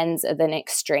two ends of an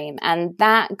extreme. And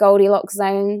that Goldilocks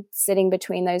zone, sitting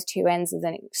between those two ends of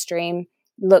an extreme,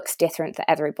 looks different for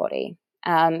everybody.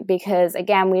 Because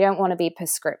again, we don't want to be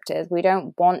prescriptive. We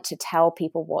don't want to tell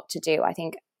people what to do. I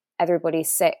think everybody's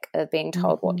sick of being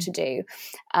told what to do.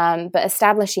 But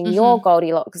establishing your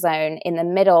Goldilocks zone in the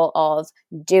middle of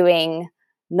doing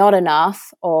not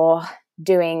enough or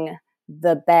doing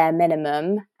the bare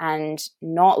minimum and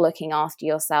not looking after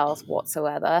yourself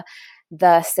whatsoever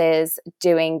versus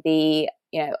doing the,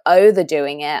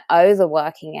 overdoing it,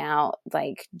 overworking out,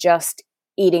 like just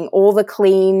eating all the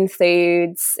clean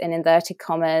foods in inverted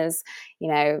commas,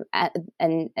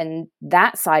 and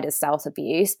that side is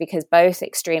self-abuse, because both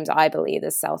extremes, I believe,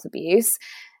 is self-abuse,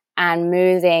 and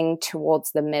moving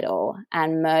towards the middle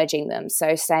and merging them.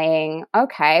 So saying,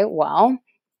 okay, well,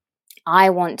 I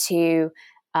want to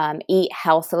eat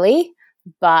healthily,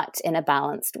 but in a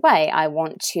balanced way. I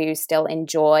want to still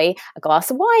enjoy a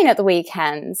glass of wine at the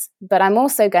weekends, but I'm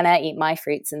also going to eat my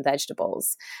fruits and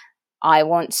vegetables. I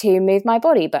want to move my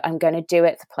body, but I'm going to do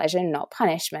it for pleasure, not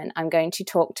punishment. I'm going to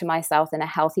talk to myself in a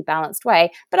healthy, balanced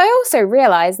way. But I also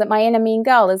realize that my inner mean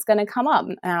girl is going to come up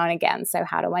now and again. So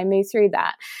how do I move through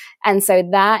that? And so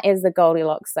that is the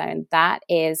Goldilocks zone. That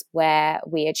is where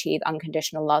we achieve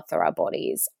unconditional love for our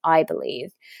bodies, I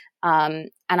believe. And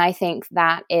I think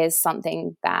that is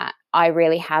something that I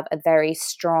really have a very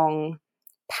strong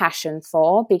passion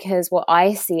for, because what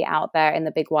I see out there in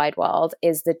the big wide world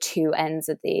is the two ends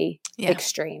of the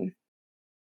extreme.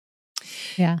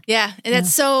 Yeah. And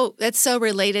that's so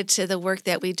related to the work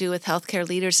that we do with healthcare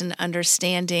leaders and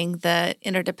understanding the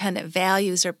interdependent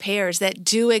values or pairs that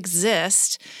do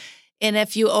exist. And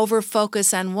if you over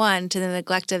focus on one to the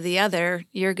neglect of the other,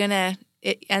 you're going to,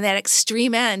 on that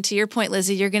extreme end, to your point,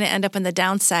 Lizzie, you're going to end up on the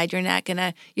downside.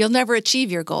 You'll never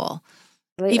achieve your goal,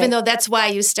 even though that's why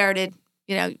you started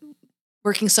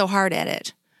working so hard at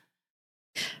it.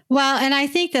 Well, and I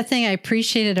think the thing I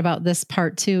appreciated about this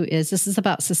part too is this is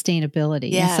about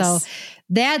sustainability. Yes. And so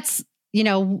that's,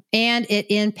 and it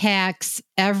impacts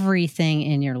everything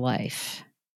in your life.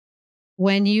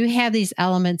 When you have these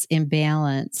elements in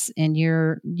balance and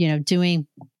you're, doing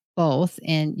both,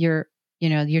 and you're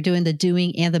doing the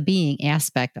doing and the being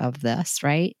aspect of this,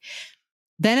 right?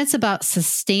 Then it's about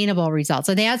sustainable results.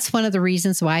 And that's one of the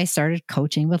reasons why I started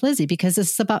coaching with Lizzie, because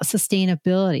it's about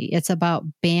sustainability. It's about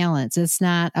balance. It's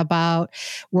not about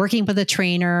working with a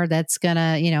trainer that's going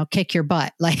to, kick your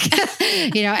butt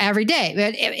every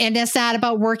day. And it's not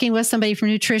about working with somebody from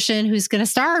nutrition who's going to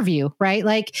starve you, right?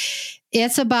 Like,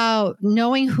 it's about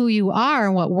knowing who you are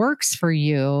and what works for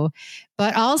you.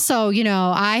 But also,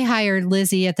 I hired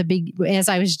Lizzie as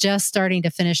I was just starting to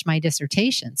finish my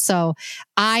dissertation. So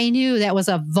I knew that was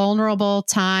a vulnerable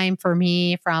time for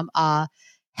me from a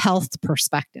health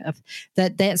perspective,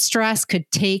 that stress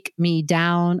could take me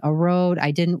down a road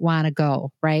I didn't want to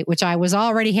go, right? Which I was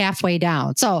already halfway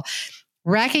down. So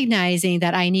recognizing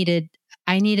that I needed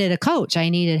a coach. I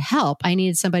needed help. I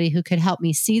needed somebody who could help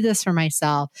me see this for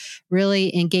myself,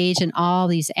 really engage in all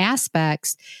these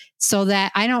aspects so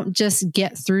that I don't just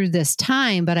get through this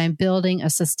time, but I'm building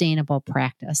a sustainable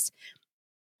practice,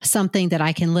 something that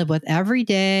I can live with every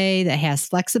day, that has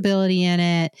flexibility in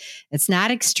it. It's not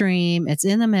extreme. It's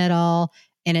in the middle.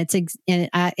 And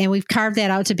and we've carved that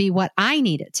out to be what I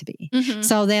need it to be. Mm-hmm.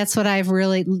 So that's what I've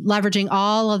really leveraging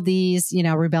all of these,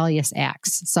 rebellious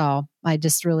acts. So I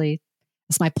just really,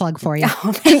 it's my plug for you.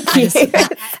 Oh, thank you.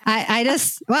 And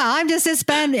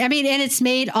it's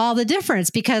made all the difference,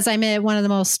 because I'm at one of the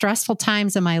most stressful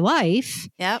times in my life.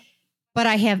 Yep. But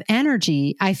I have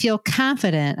energy. I feel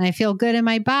confident. I feel good in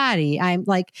my body. I'm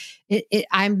like,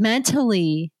 I'm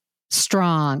mentally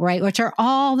strong, right? Which are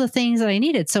all the things that I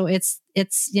needed. So it's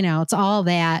all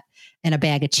that and a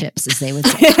bag of chips, as they would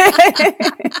say.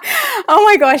 Oh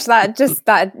my gosh,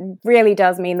 that really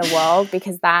does mean the world,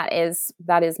 because that is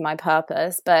my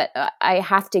purpose. But I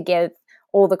have to give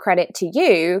all the credit to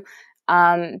you,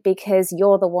 because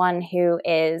you're the one who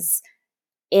is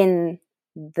in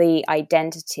the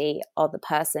identity of the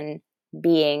person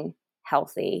being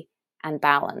healthy and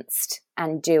balanced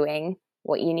and doing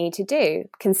what you need to do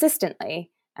consistently,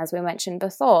 as we mentioned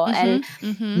before. And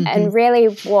really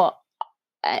what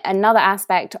another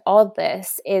aspect of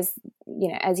this is,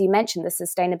 as you mentioned, the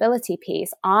sustainability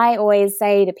piece. I always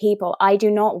say to people, I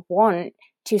do not want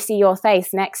to see your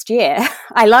face next year.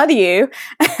 I love you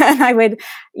and I would,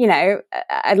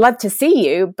 I'd love to see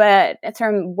you, but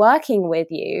from working with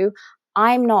you,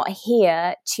 I'm not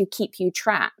here to keep you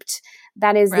trapped.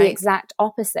 That is the exact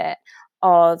opposite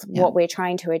of what we're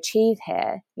trying to achieve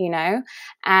here,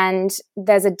 and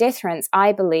there's a difference,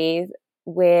 I believe,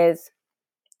 with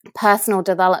personal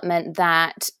development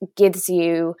that gives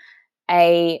you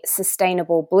a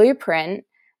sustainable blueprint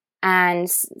and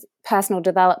personal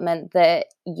development that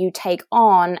you take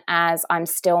on as I'm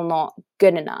still not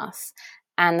good enough,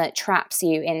 and that traps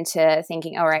you into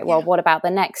thinking, all right, well, what about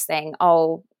the next thing?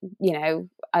 Oh,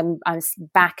 I'm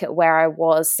back at where I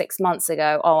was 6 months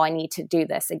ago. Oh, I need to do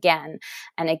this again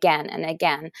and again and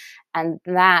again. And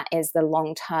that is the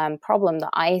long-term problem that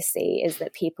I see, is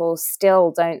that people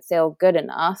still don't feel good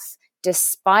enough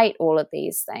despite all of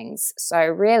these things. So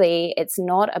really, it's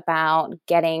not about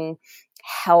getting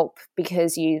help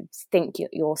because you think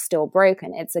you're still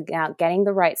broken. It's about getting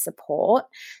the right support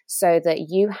so that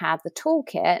you have the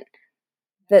toolkit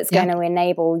that's going to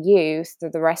enable you through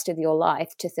the rest of your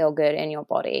life to feel good in your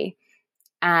body,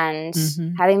 and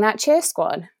having that cheer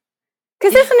squad.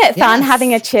 Because isn't it fun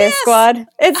having a cheer squad?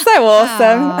 It's so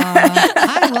awesome.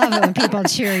 I love it when people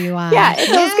cheer you on. Yeah, it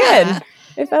feels good.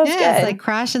 It feels good. It's like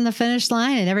crossing the finish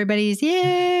line and everybody's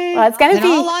yay. Well, it's going to be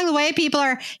all along the way. People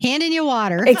are handing you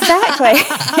water. Exactly.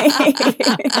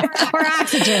 or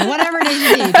oxygen, whatever it is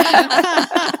you need.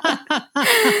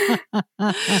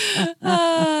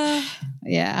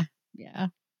 Yeah.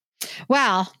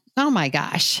 Well, oh my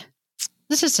gosh,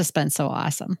 this has just been so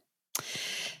awesome.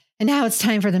 And now it's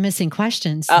time for the missing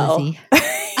questions, Lizzie.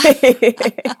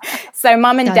 So,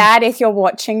 Mom and Dad, if you're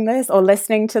watching this or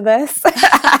listening to this.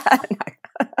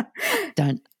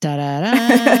 Dun, da, da,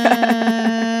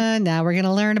 da. Now we're going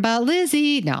to learn about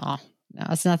Lizzie. No,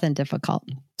 it's nothing difficult.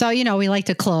 So, we like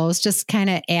to close just kind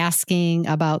of asking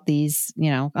about these,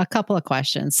 a couple of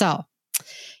questions. So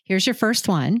here's your first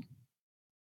one.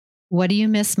 What do you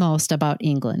miss most about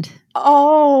England?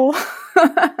 Oh,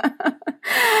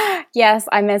 yes,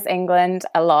 I miss England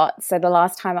a lot. So the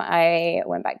last time I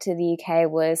went back to the UK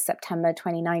was September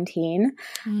 2019.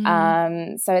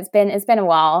 So it's been a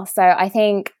while. So I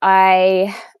think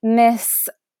I miss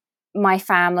my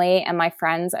family and my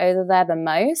friends over there the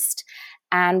most.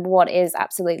 And what is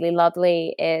absolutely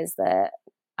lovely is that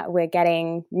we're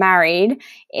getting married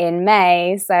in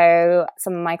May, so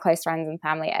some of my close friends and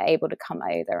family are able to come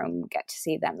over and get to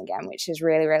see them again, which is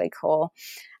really, really cool.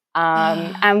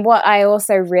 And what I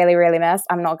also really, really miss,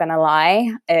 I'm not going to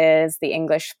lie, is the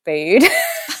English food.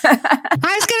 I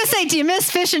was going to say, do you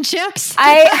miss fish and chips?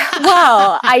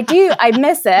 I do. I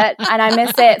miss it, and I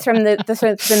miss it from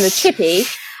the chippy.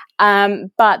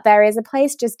 But there is a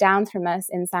place just down from us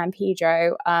in San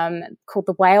Pedro called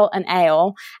the Whale and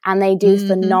Ale, and they do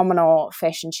phenomenal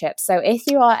fish and chips. So if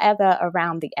you are ever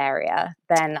around the area,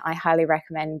 then I highly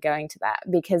recommend going to that,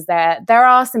 because there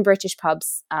are some British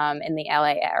pubs in the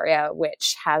LA area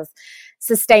which have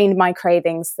sustained my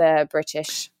cravings for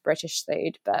British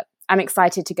food. But I'm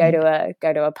excited to go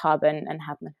to a pub and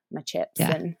have my chips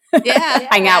and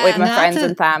hang out with my friends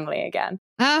and family again.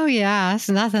 Oh yeah, it's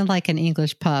nothing like an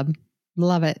English pub.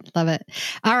 Love it.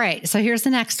 All right, so here's the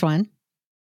next one.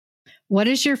 What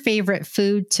is your favorite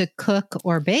food to cook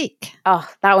or bake? Oh,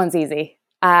 that one's easy.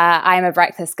 I'm a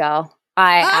breakfast girl.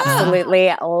 I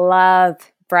absolutely love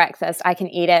breakfast. I can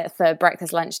eat it for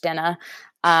breakfast, lunch, dinner,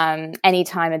 any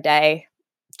time of day.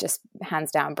 Just hands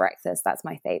down breakfast. That's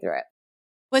my favorite.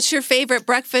 What's your favorite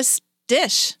breakfast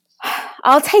dish?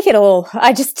 I'll take it all.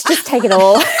 I just take it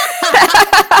all.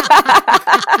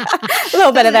 A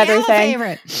little bit of everything.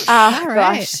 All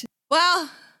right. Gosh. Well,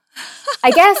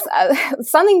 I guess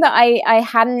something that I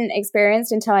hadn't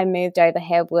experienced until I moved over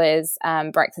here was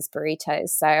breakfast burritos.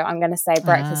 So I'm going to say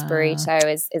breakfast burrito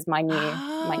is my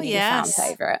newfound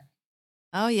favorite.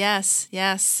 Oh yes.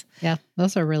 Yeah,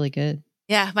 those are really good.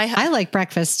 Yeah, I like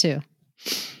breakfast too.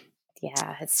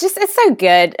 Yeah, it's so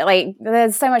good. Like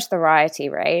there's so much variety,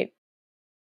 right?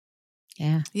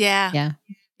 Yeah.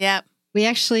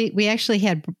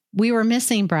 We were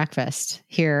missing breakfast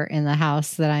here in the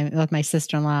house that I'm with my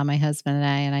sister-in-law, my husband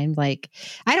and I'm like,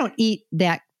 I don't eat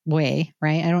that way,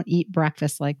 right? I don't eat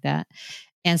breakfast like that.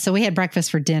 And so we had breakfast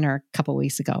for dinner a couple of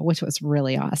weeks ago, which was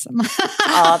really awesome.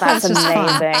 Oh, that's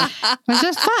amazing. It was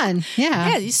just fun.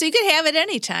 Yeah. Yeah. So you could have it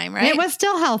anytime, right? It was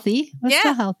still healthy.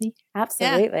 Still healthy.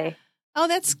 Absolutely. Yeah. Oh,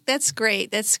 that's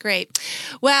great. That's great.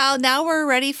 Well, now we're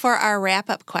ready for our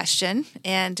wrap-up question.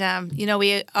 And,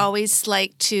 we always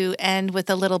like to end with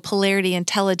a little polarity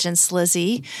intelligence,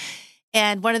 Lizzie.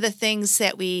 And one of the things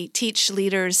that we teach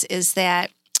leaders is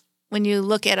that when you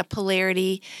look at a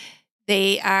polarity,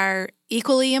 they are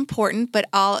equally important, but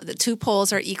all the two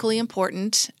poles are equally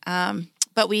important.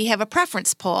 But we have a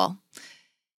preference pole.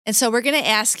 And so we're going to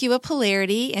ask you a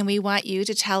polarity, and we want you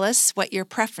to tell us what your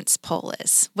preference pole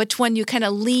is, which one you kind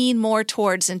of lean more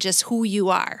towards and just who you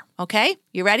are. Okay?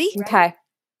 You ready? Okay.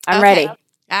 I'm ready.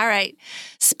 All right.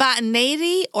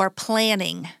 Spontaneity or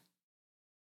planning?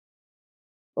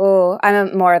 Oh,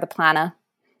 I'm more of the planner.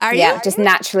 Are you? Just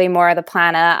naturally more of the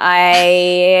planner.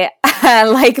 I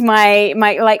like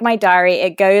my diary.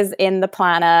 It goes in the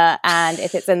planner, and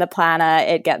if it's in the planner,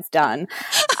 it gets done.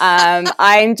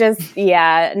 I'm just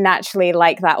naturally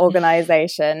like that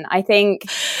organization. I think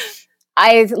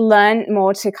I've learned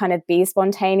more to kind of be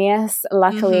spontaneous.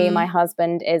 Luckily, my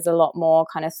husband is a lot more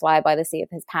kind of fly by the seat of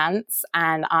his pants,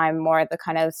 and I'm more of the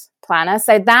kind of planner.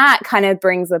 So that kind of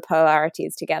brings the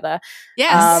polarities together.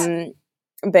 Yes.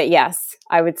 But yes,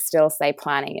 I would still say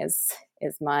planning is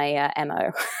my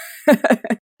MO.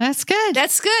 That's good.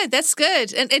 That's good. That's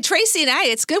good. And Tracy and I,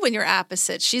 it's good when you're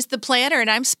opposite. She's the planner,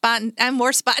 and I'm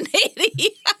more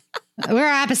spontaneity. We're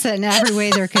opposite in every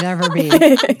way there could ever be.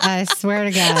 I swear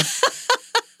to God.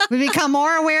 We become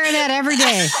more aware of that every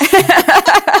day.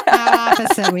 How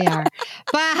opposite we are.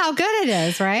 But how good it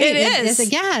is, right? It is.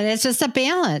 It's just a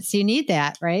balance. You need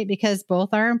that, right? Because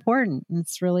both are important.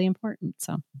 It's really important.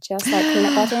 So just like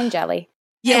peanut butter and jelly.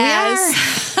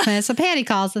 Yes. That's what Patty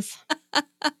calls us.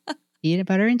 Peanut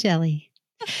butter and jelly.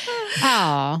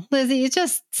 Oh, Lizzie, it's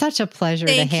just such a pleasure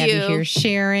to have you here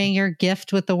sharing your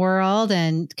gift with the world,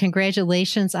 and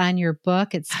congratulations on your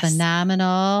book. It's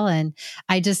phenomenal. And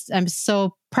I'm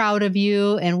so proud of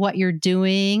you and what you're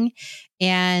doing,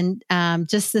 and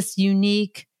just this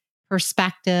unique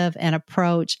perspective and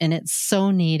approach. And it's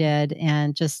so needed.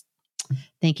 And just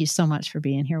thank you so much for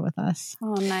being here with us.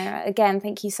 Oh, no. Again,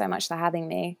 thank you so much for having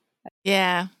me.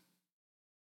 Yeah.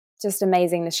 Just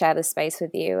amazing to share this space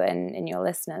with you and your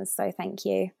listeners. So thank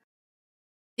you.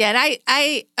 Yeah, and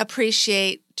I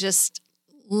appreciate just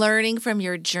learning from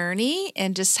your journey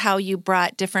and just how you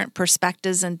brought different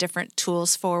perspectives and different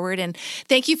tools forward. And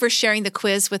thank you for sharing the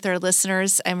quiz with our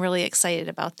listeners. I'm really excited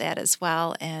about that as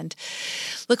well, and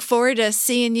look forward to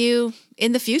seeing you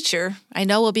in the future. I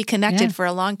know we'll be connected for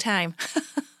a long time.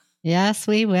 Yes,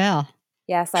 we will.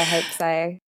 Yes, I hope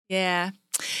so. Yeah.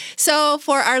 So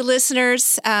for our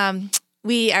listeners,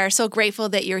 we are so grateful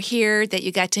that you're here, that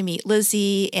you got to meet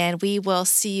Lizzie, and we will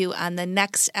see you on the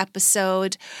next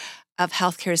episode of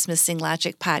Healthcare's Missing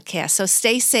Logic podcast. So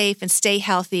stay safe and stay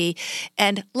healthy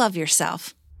and love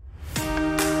yourself.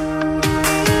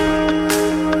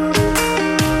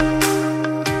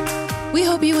 We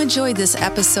hope you enjoyed this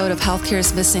episode of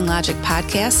Healthcare's Missing Logic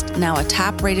podcast, now a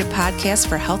top-rated podcast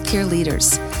for healthcare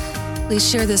leaders. Please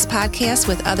share this podcast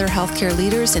with other healthcare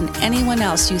leaders and anyone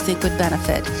else you think would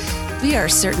benefit. We are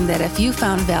certain that if you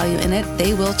found value in it,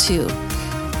 they will too.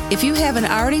 If you haven't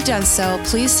already done so,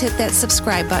 please hit that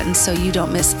subscribe button so you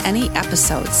don't miss any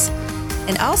episodes.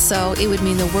 And also, it would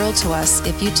mean the world to us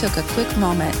if you took a quick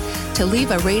moment to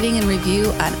leave a rating and review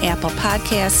on Apple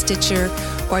Podcasts, Stitcher,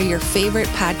 or your favorite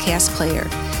podcast player.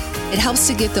 It helps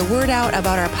to get the word out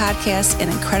about our podcast and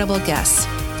incredible guests.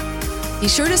 Be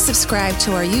sure to subscribe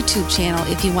to our YouTube channel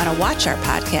if you want to watch our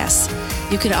podcasts.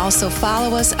 You can also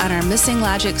follow us on our Missing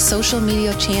Logic social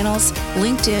media channels,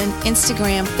 LinkedIn,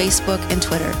 Instagram, Facebook, and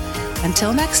Twitter.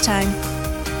 Until next time.